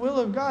comes to the will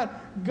of God?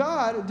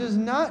 God does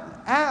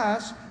not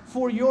ask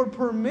for your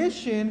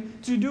permission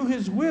to do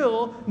His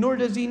will, nor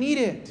does He need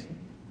it.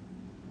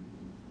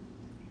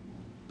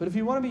 But if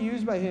you want to be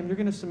used by Him, you're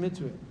going to submit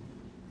to it.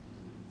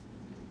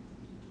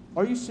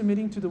 Are you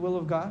submitting to the will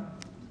of God?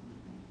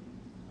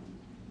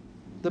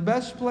 The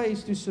best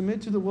place to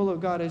submit to the will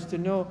of God is to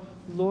know,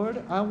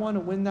 Lord, I want to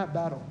win that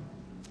battle.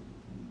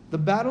 The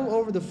battle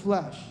over the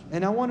flesh.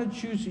 And I want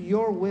to choose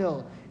your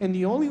will. And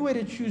the only way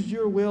to choose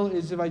your will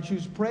is if I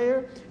choose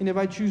prayer and if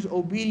I choose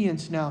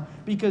obedience now.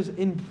 Because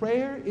in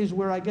prayer is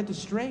where I get the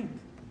strength.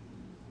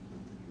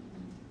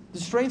 The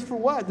strength for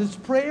what? This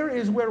prayer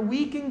is where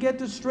we can get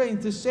the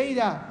strength to say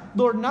that.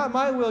 Lord, not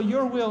my will,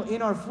 your will.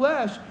 In our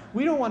flesh,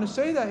 we don't want to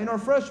say that. In our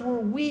flesh, we're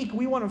weak.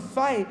 We want to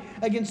fight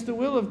against the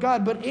will of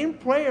God. But in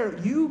prayer,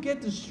 you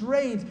get the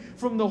strength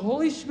from the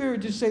Holy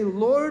Spirit to say,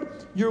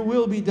 Lord, your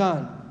will be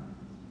done.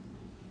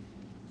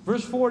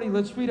 Verse 40,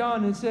 let's read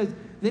on. It says,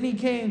 then he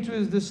came to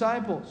his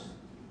disciples.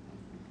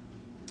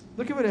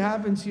 Look at what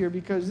happens here,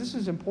 because this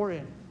is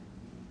important.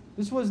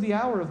 This was the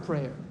hour of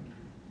prayer.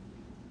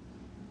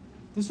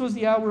 This was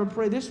the hour of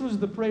prayer. This was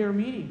the prayer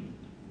meeting.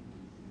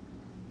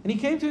 And he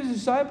came to his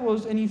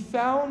disciples and he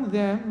found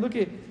them,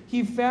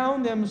 he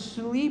found them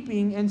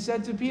sleeping and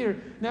said to Peter,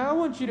 now I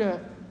want you to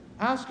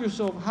ask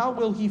yourself, how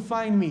will he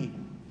find me?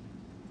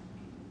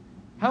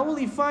 How will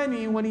he find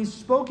me when he's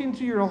spoken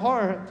to your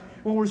heart,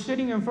 when we're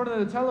sitting in front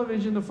of the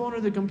television, the phone, or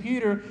the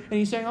computer, and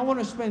he's saying, I want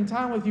to spend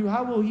time with you?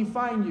 How will he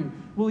find you?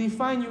 Will he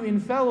find you in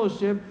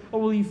fellowship,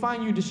 or will he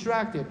find you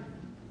distracted?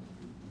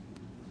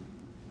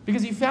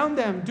 Because he found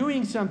them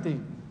doing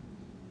something.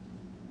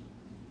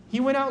 He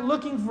went out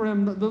looking for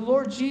him. The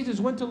Lord Jesus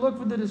went to look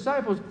for the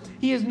disciples.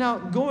 He is now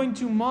going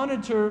to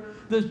monitor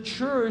the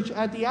church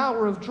at the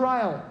hour of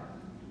trial.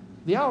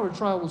 The hour of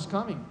trial was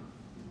coming.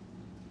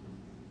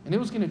 And it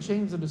was going to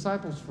change the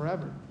disciples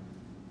forever.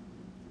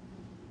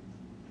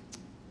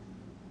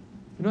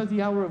 You know that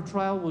the hour of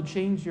trial will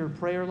change your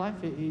prayer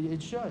life?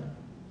 It should.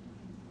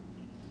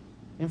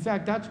 In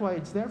fact, that's why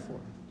it's there for.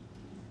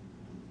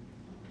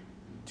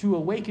 To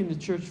awaken the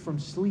church from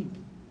sleep.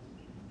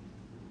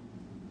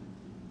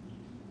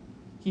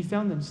 He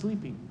found them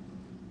sleeping.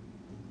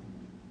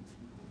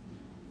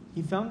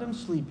 He found them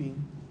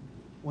sleeping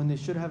when they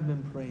should have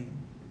been praying.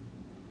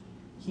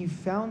 He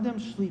found them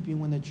sleeping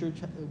when they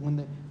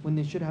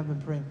should have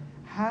been praying.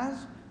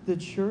 Has the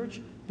church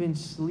been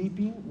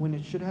sleeping when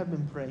it should have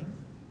been praying?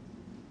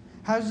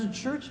 Has the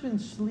church been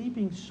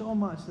sleeping so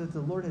much that the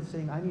Lord is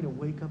saying, I need to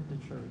wake up the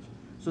church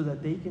so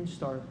that they can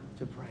start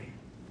to pray?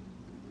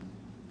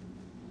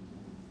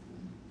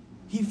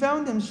 He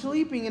found them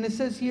sleeping, and it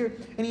says here,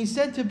 and he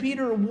said to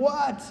Peter,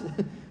 what?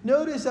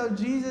 Notice how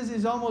Jesus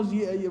is almost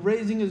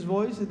raising his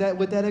voice with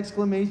that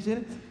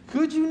exclamation.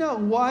 Could you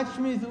not watch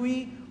with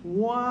me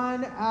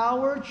 1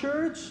 hour,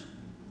 church?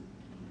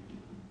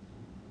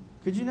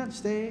 Could you not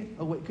stay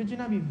awake? Could you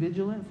not be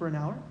vigilant for an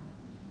hour?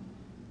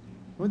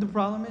 What the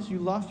problem is? You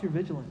lost your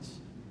vigilance.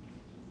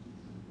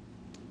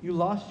 You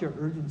lost your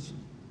urgency.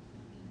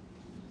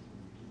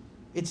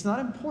 It's not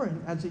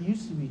important as it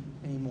used to be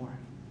anymore.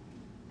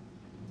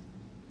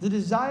 The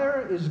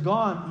desire is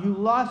gone. You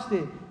lost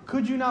it.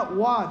 Could you not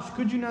watch?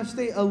 Could you not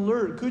stay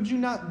alert? Could you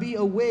not be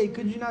awake?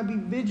 Could you not be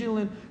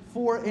vigilant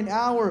for an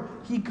hour?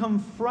 He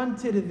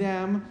confronted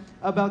them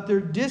about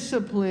their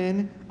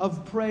discipline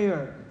of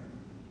prayer.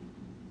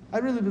 I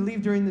really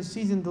believe during this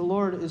season the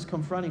Lord is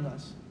confronting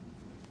us.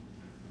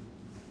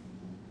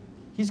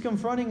 He's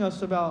confronting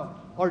us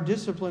about our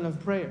discipline of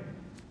prayer.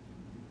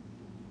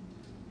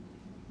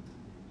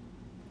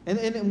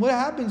 And what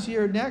happens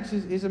here next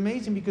is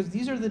amazing, because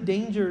these are the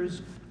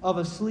dangers of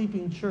a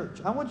sleeping church.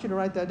 I want you to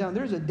write that down.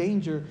 There's a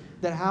danger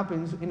that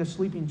happens in a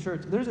sleeping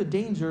church. There's a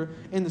danger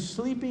in the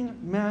sleeping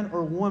man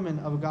or woman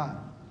of God.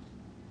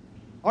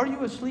 Are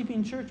you a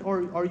sleeping church,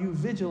 or are you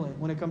vigilant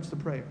when it comes to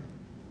prayer?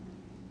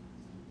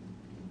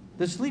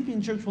 The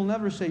sleeping church will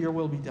never say, your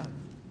will be done.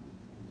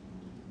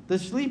 The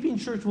sleeping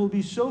church will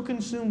be so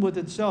consumed with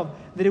itself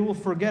that it will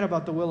forget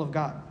about the will of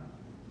God.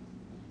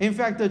 In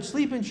fact, the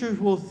sleeping church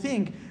will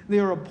think they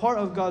are a part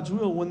of God's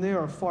will when they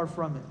are far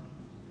from it,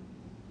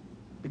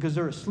 because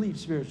they're asleep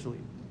spiritually.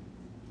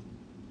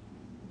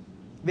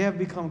 They have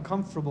become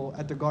comfortable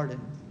at the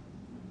garden.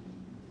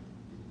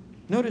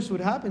 Notice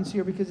what happens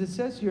here, because it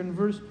says here in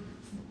verse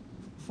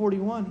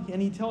 41, and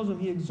he tells them,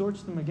 he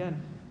exhorts them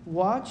again,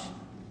 watch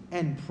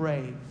and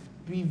pray.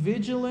 Be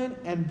vigilant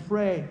and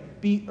pray.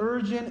 Be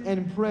urgent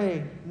and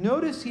pray.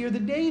 Notice here the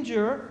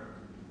danger.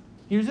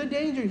 Here's the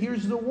danger.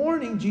 Here's the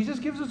warning. Jesus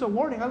gives us a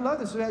warning. I love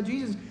this about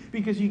Jesus,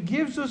 because he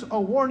gives us a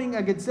warning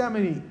at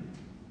Gethsemane.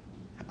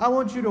 I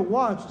want you to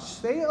watch,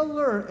 stay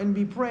alert, and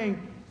be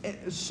praying,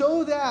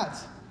 so that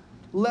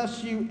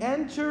lest you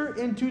enter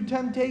into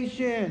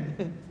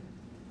temptation.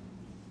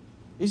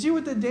 You see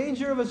what the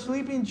danger of a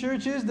sleeping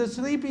church is? The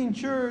sleeping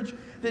church,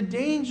 the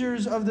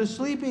dangers of the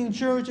sleeping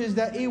church is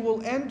that it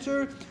will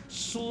enter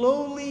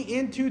slowly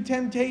into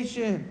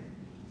temptation.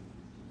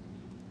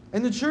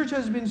 And the church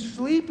has been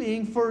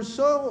sleeping for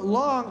so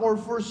long, or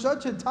for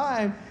such a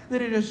time,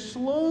 that it is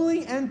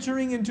slowly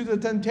entering into the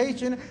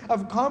temptation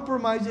of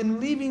compromise and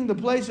leaving the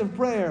place of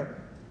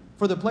prayer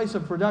for the place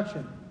of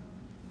production.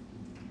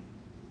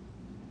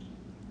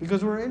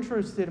 Because we're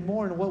interested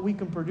more in what we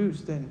can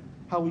produce than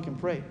how we can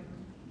pray.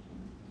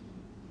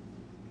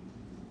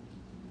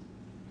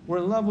 We're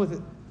in love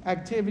with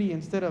activity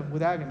instead of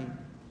with agony.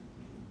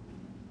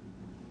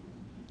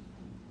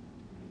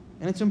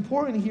 And it's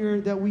important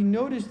here that we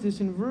notice this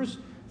in verse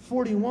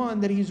 41,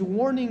 that he's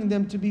warning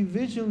them to be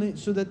vigilant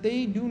so that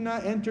they do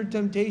not enter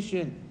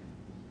temptation.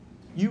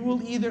 You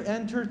will either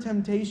enter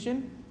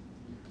temptation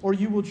or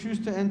you will choose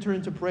to enter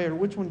into prayer.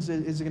 Which one is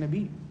it going to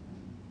be?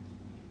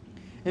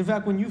 In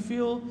fact, when you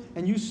feel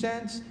and you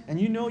sense and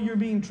you know you're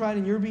being tried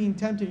and you're being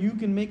tempted, you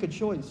can make a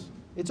choice.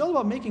 It's all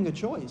about making a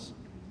choice.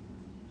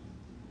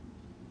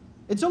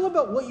 It's all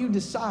about what you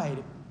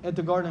decide at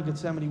the Garden of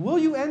Gethsemane. Will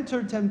you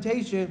enter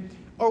temptation,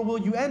 or will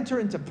you enter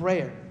into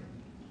prayer?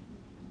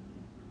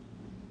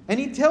 And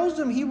he tells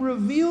them, he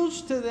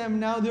reveals to them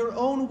now their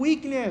own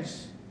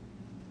weakness.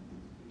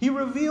 He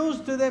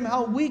reveals to them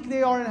how weak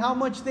they are and how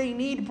much they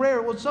need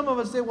prayer. Well, some of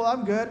us say, well,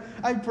 I'm good.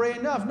 I pray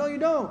enough. No, you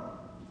don't.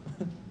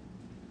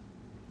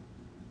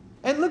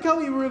 And look how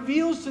he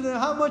reveals to them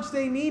how much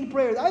they need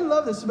prayer. I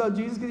love this about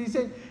Jesus because he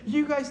said,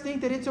 you guys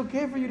think that it's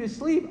okay for you to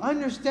sleep.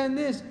 Understand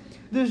this.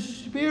 The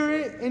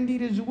spirit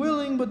indeed is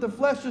willing, but the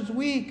flesh is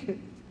weak.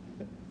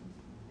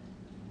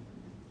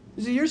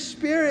 You see, your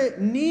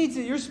spirit needs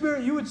it. Your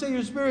spirit, you would say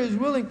your spirit is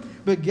willing.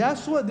 But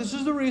guess what? This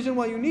is the reason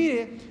why you need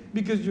it.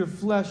 Because your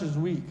flesh is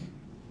weak.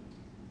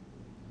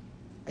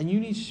 And you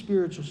need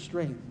spiritual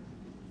strength.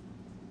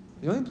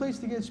 The only place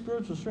to get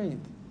spiritual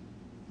strength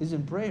is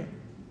in prayer.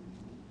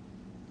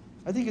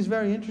 I think it's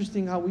very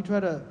interesting how we try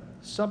to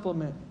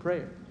supplement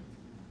prayer.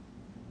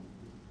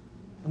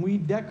 And we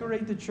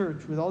decorate the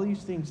church with all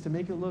these things to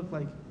make it look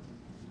like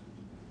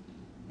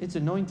it's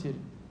anointed.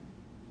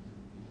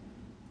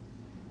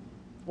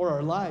 Or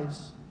our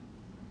lives.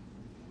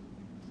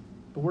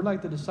 But we're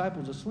like the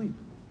disciples asleep.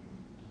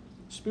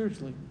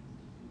 Spiritually.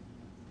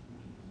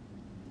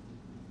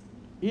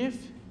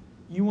 If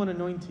you want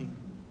anointing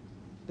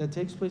that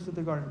takes place at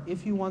the garden,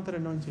 if you want that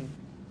anointing,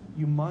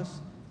 you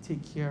must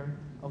take care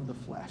of the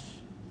flesh.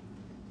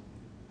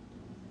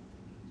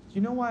 Do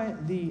you know why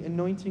the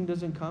anointing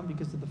doesn't come?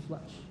 Because of the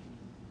flesh.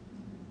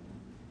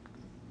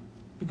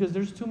 Because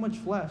there's too much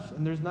flesh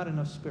and there's not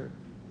enough spirit.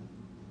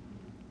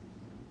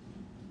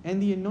 And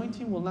the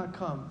anointing will not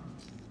come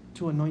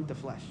to anoint the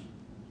flesh.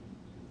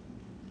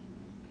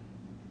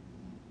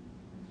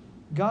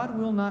 God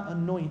will not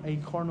anoint a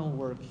carnal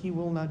work. He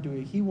will not do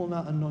it. He will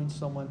not anoint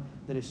someone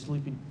that is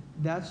sleeping.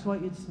 That's why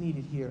it's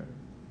needed here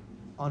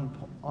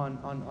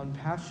on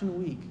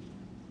Passion Week,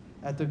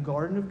 at the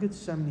Garden of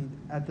Gethsemane,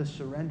 at the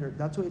surrender.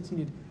 That's why it's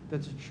needed,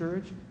 that the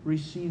church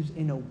receives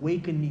an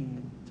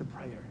awakening to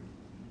prayer.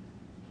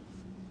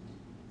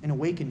 An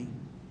awakening.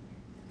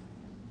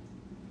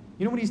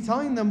 You know what he's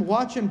telling them?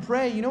 Watch and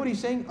pray. You know what he's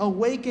saying?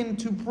 Awaken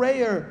to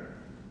prayer.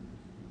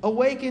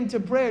 Awaken to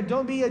prayer.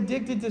 Don't be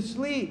addicted to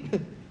sleep.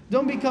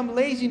 Don't become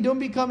lazy. Don't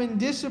become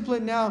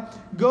indisciplined now.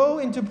 Go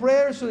into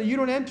prayer so that you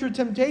don't enter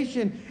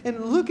temptation.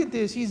 And look at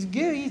this. He's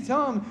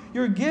telling them,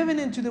 you're given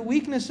into the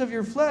weakness of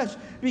your flesh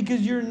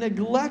because you're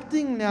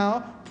neglecting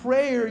now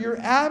prayer. You're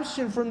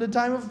absent from the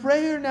time of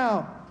prayer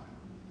now.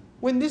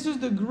 When this is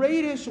the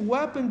greatest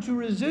weapon to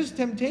resist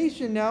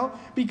temptation now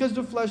because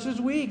the flesh is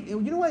weak. You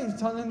know why he's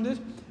telling them this?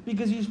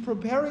 Because he's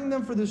preparing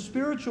them for the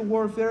spiritual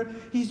warfare.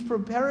 He's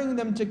preparing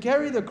them to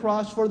carry the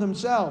cross for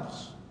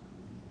themselves.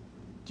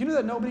 Do you know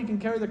that nobody can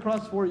carry the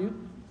cross for you?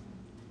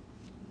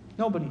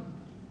 Nobody.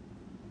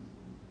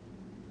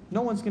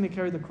 No one's going to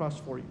carry the cross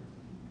for you.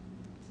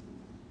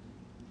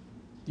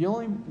 The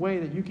only way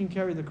that you can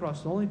carry the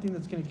cross, the only thing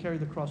that's going to carry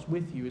the cross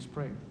with you is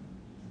prayer.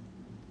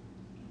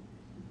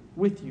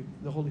 With you,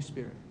 the Holy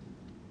Spirit.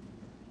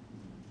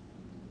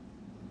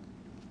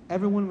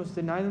 Everyone must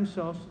deny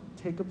themselves,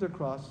 take up their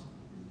cross,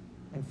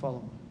 and follow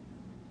me.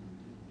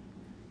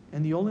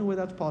 And the only way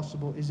that's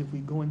possible is if we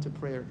go into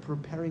prayer,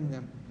 preparing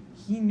them.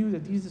 He knew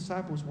that these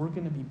disciples were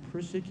going to be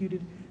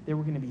persecuted. They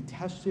were going to be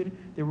tested.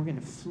 They were going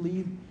to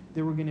flee.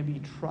 They were going to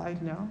be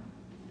tried now.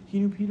 He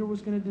knew Peter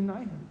was going to deny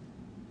him.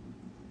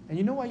 And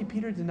you know why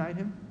Peter denied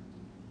him?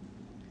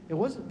 It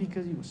wasn't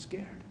because he was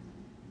scared.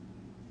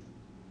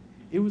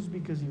 It was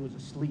because he was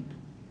asleep.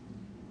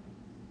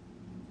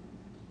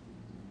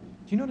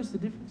 Do you notice the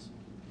difference?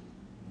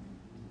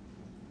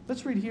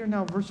 Let's read here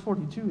now, verse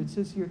 42. It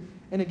says here,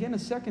 and again a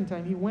second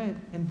time he went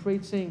and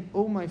prayed, saying,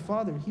 "Oh, my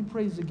Father." He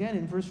prays again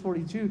in verse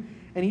 42,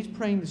 and he's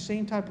praying the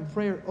same type of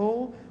prayer.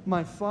 "Oh,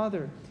 my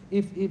Father,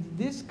 if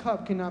this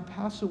cup cannot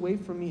pass away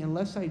from me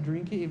unless I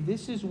drink it, if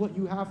this is what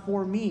you have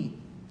for me."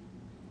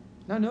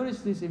 Now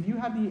notice this. If you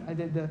have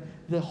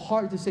the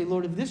heart to say,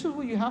 "Lord, if this is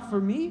what you have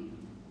for me,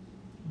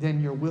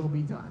 then your will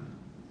be done."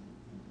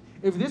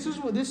 If this is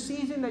what this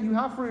season that you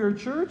have for your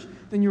church,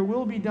 then your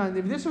will be done.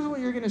 If this is what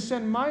you're going to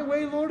send my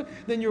way, Lord,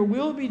 then your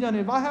will be done.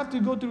 If I have to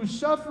go through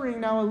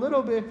suffering now a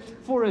little bit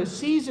for a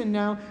season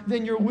now,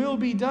 then your will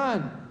be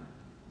done.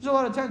 There's a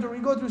lot of times where we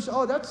go through,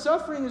 oh, that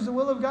suffering is the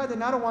will of God,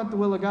 then I don't want the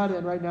will of God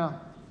in right now.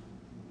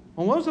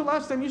 And when was the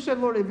last time you said,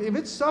 "Lord, if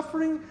it's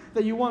suffering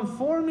that you want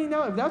for me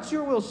now, if that's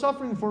your will,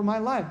 suffering for my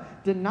life,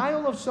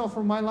 denial of self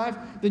for my life,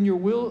 then your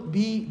will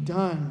be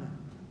done."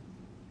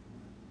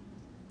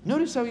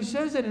 Notice how he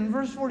says that in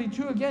verse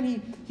 42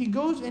 again. He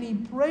goes and he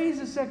prays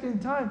a second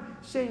time,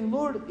 saying,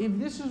 "Lord, if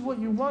this is what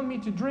you want me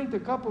to drink, the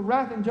cup of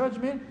wrath and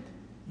judgment,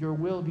 your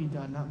will be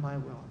done, not my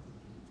will."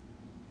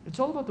 It's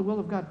all about the will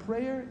of God.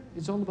 Prayer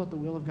is all about the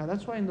will of God.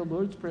 That's why in the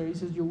Lord's Prayer he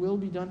says, "Your will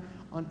be done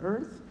on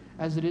earth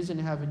as it is in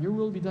heaven." Your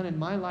will be done in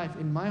my life,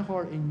 in my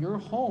heart, in your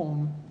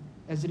home,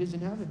 as it is in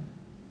heaven.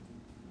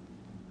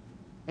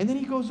 And then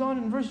he goes on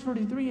in verse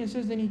 43 and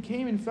says, "Then he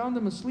came and found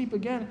them asleep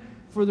again,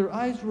 for their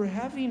eyes were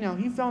heavy now."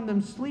 He found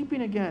them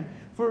sleeping again.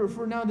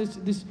 For now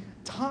this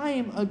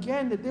time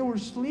again that they were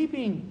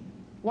sleeping.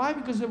 Why?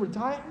 Because they were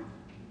tired?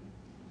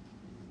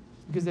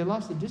 Because they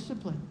lost the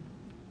discipline.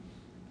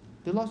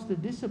 They lost the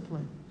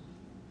discipline.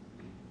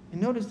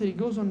 And notice that he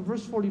goes on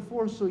verse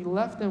 44, so he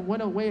left and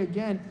went away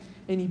again,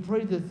 and he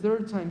prayed the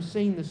third time,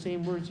 saying the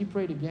same words. He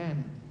prayed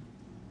again.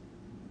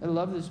 I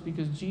love this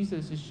because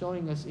Jesus is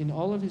showing us in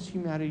all of his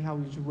humanity how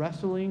he's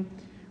wrestling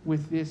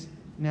with this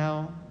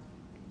now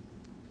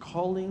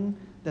calling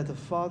that the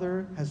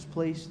Father has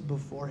placed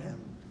before him.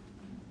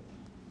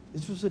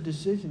 This was a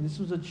decision. This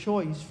was a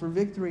choice for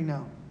victory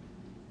now.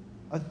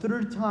 A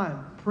third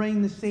time,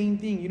 praying the same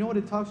thing. You know what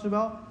it talks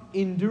about?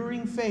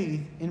 Enduring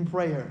faith in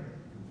prayer.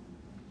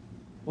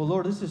 Well,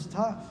 Lord, this is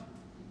tough.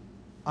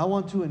 I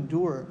want to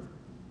endure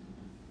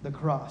the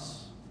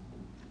cross.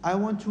 I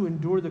want to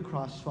endure the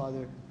cross,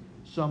 Father.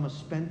 So I'm going to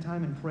spend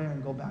time in prayer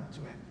and go back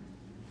to it.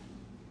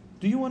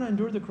 Do you want to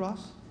endure the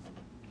cross?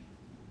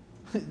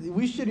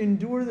 We should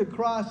endure the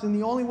cross. And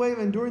the only way of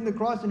enduring the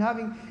cross and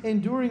having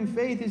enduring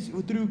faith is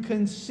through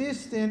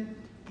consistent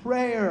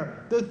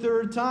prayer. The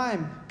third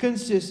time,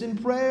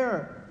 consistent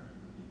prayer.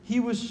 He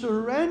was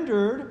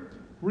surrendered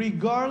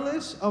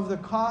regardless of the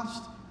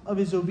cost of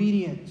his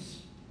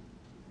obedience.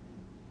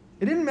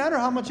 It didn't matter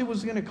how much it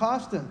was going to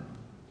cost him.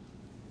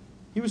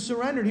 He was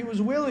surrendered. He was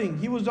willing.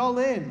 He was all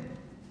in.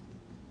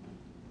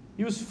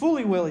 He was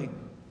fully willing.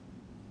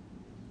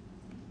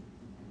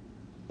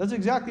 That's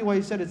exactly why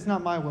he said, it's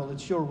not my will,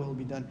 it's your will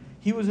be done.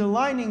 He was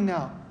aligning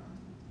now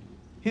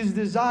his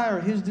desire,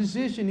 his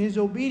decision, his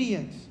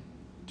obedience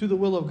to the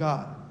will of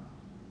God.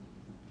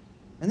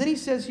 And then he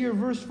says here,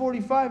 verse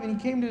 45, and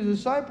he came to the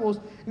disciples,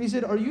 and he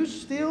said, are you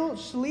still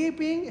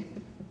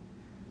sleeping?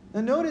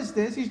 Now notice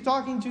this, he's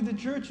talking to the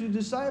church, to the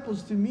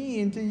disciples, to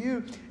me and to you.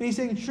 And he's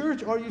saying,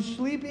 church, are you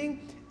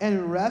sleeping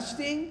and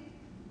resting?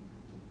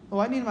 Oh,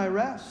 I need my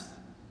rest.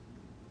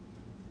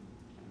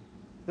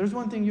 There's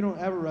one thing you don't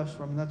ever rest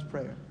from, and that's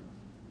prayer.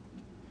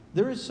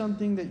 There is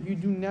something that you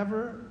do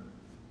never,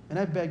 and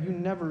I beg you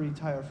never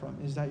retire from,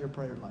 is that your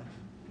prayer life.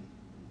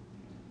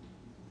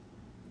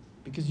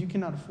 Because you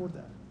cannot afford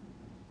that.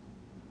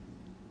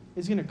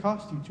 It's going to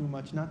cost you too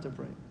much not to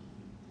pray.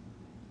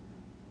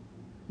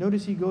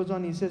 Notice he goes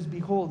on, he says,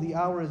 behold, the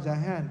hour is at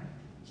hand.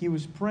 He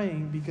was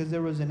praying because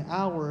there was an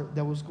hour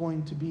that was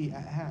going to be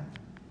at hand.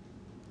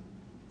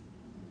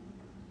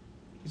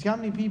 Because how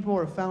many people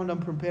are found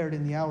unprepared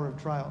in the hour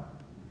of trial?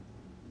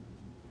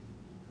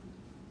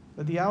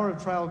 But the hour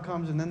of trial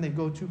comes and then they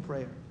go to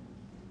prayer.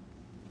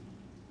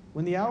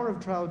 When the hour of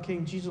trial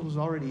came, Jesus was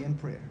already in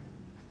prayer.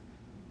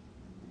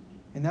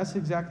 And that's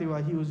exactly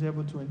why he was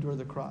able to endure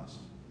the cross.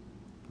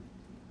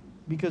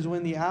 Because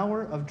when the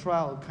hour of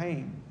trial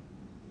came,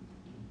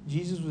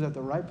 Jesus was at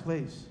the right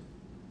place.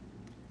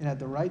 And at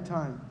the right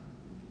time,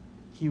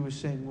 he was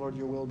saying, Lord,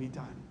 your will be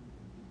done.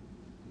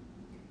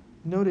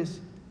 Notice,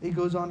 it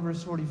goes on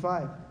verse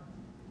 45.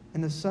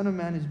 And the Son of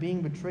Man is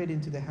being betrayed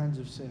into the hands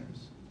of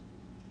sinners.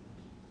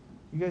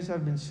 You guys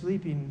have been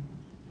sleeping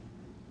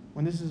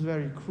when this is a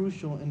very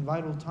crucial and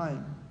vital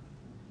time.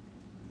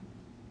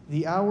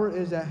 The hour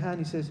is at hand,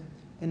 he says,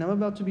 and I'm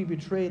about to be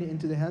betrayed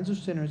into the hands of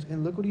sinners.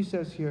 And look what he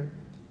says here.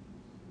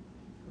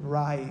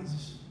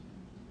 Rise.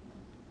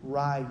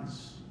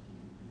 Rise.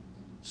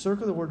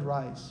 Circle the word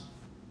rise.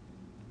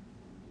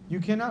 You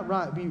cannot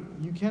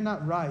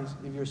rise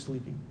if you're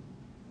sleeping.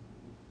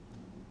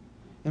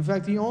 In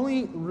fact, the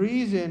only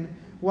reason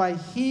why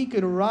he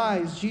could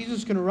rise,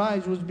 Jesus could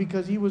rise, was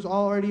because he was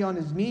already on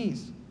his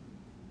knees.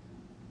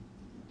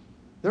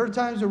 There are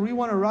times where we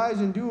want to rise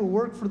and do a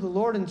work for the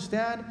Lord and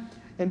stand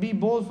and be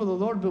bold for the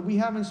Lord, but we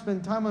haven't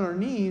spent time on our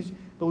knees,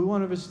 but we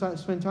want to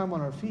spend time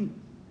on our feet.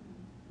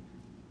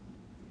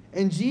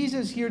 And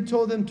Jesus here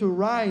told them to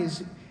rise.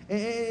 And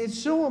it's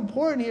so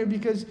important here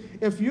because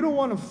if you don't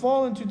want to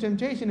fall into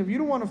temptation, if you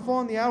don't want to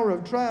fall in the hour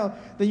of trial,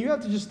 then you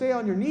have to just stay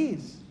on your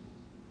knees.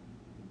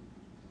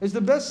 It's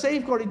the best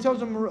safeguard. He tells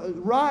them,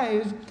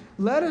 rise,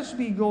 let us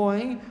be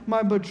going.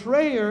 My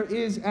betrayer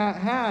is at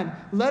hand.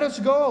 Let us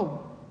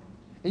go.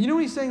 And you know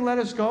what he's saying, let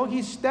us go?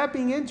 He's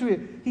stepping into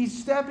it. He's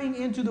stepping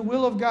into the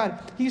will of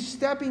God. He's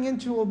stepping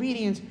into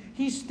obedience.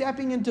 He's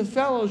stepping into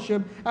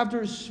fellowship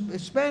after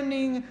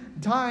spending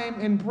time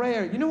in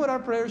prayer. You know what our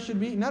prayer should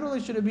be? Not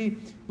only should it be,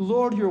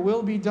 Lord, your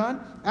will be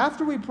done.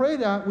 After we pray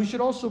that, we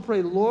should also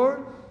pray,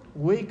 Lord,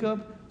 wake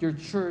up your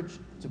church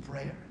to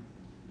prayer.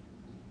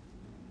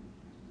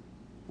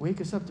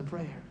 Wake us up to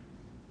prayer.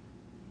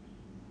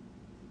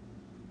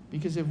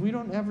 Because if we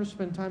don't ever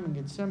spend time in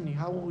Gethsemane,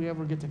 how will we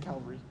ever get to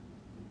Calvary?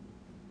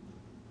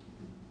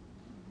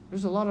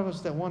 There's a lot of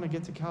us that want to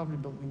get to Calvary,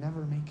 but we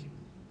never make it.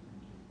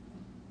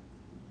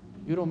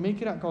 You don't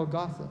make it at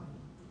Golgotha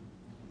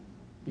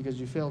because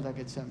you failed at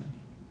Gethsemane.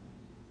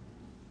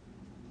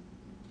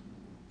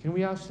 Can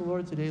we ask the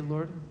Lord today,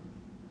 Lord,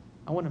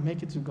 I want to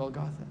make it to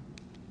Golgotha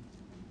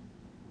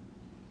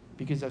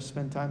because I've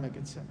spent time at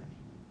Gethsemane.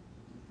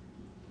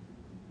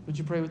 Would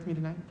you pray with me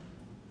tonight?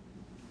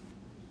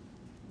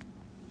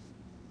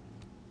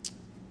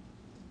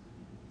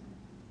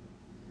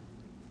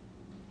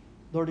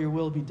 Lord, your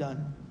will be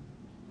done.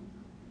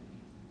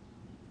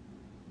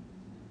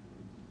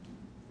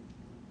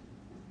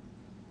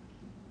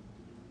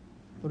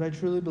 Lord, I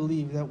truly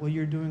believe that what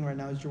you're doing right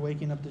now is you're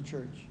waking up the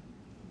church.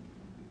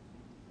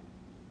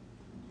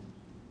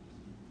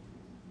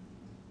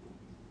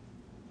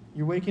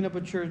 You're waking up a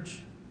church,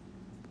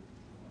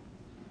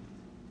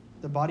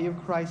 the body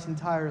of Christ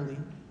entirely.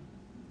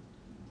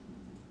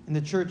 And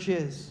the church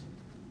is.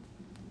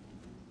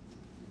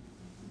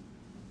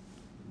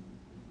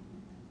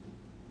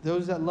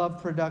 Those that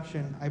love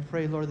production, I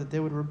pray, Lord, that they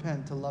would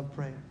repent to love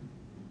prayer.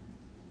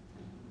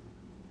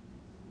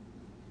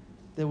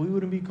 That we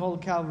wouldn't be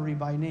called Calvary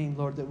by name,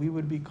 Lord, that we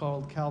would be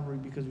called Calvary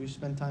because we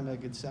spent time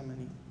at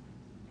Gethsemane.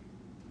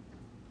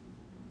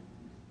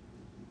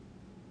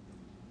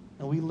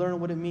 And we learn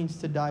what it means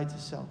to die to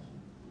self.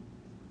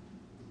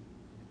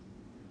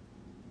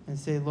 And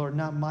say, Lord,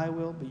 not my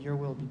will, but your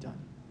will be done.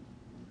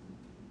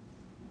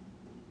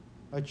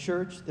 A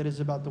church that is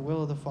about the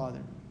will of the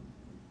Father.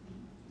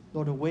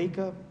 Lord, wake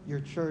up your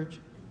church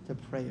to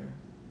prayer.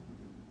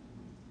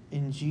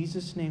 In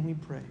Jesus' name we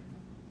pray.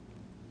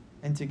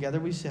 And together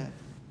we said,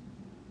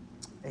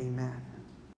 Amen.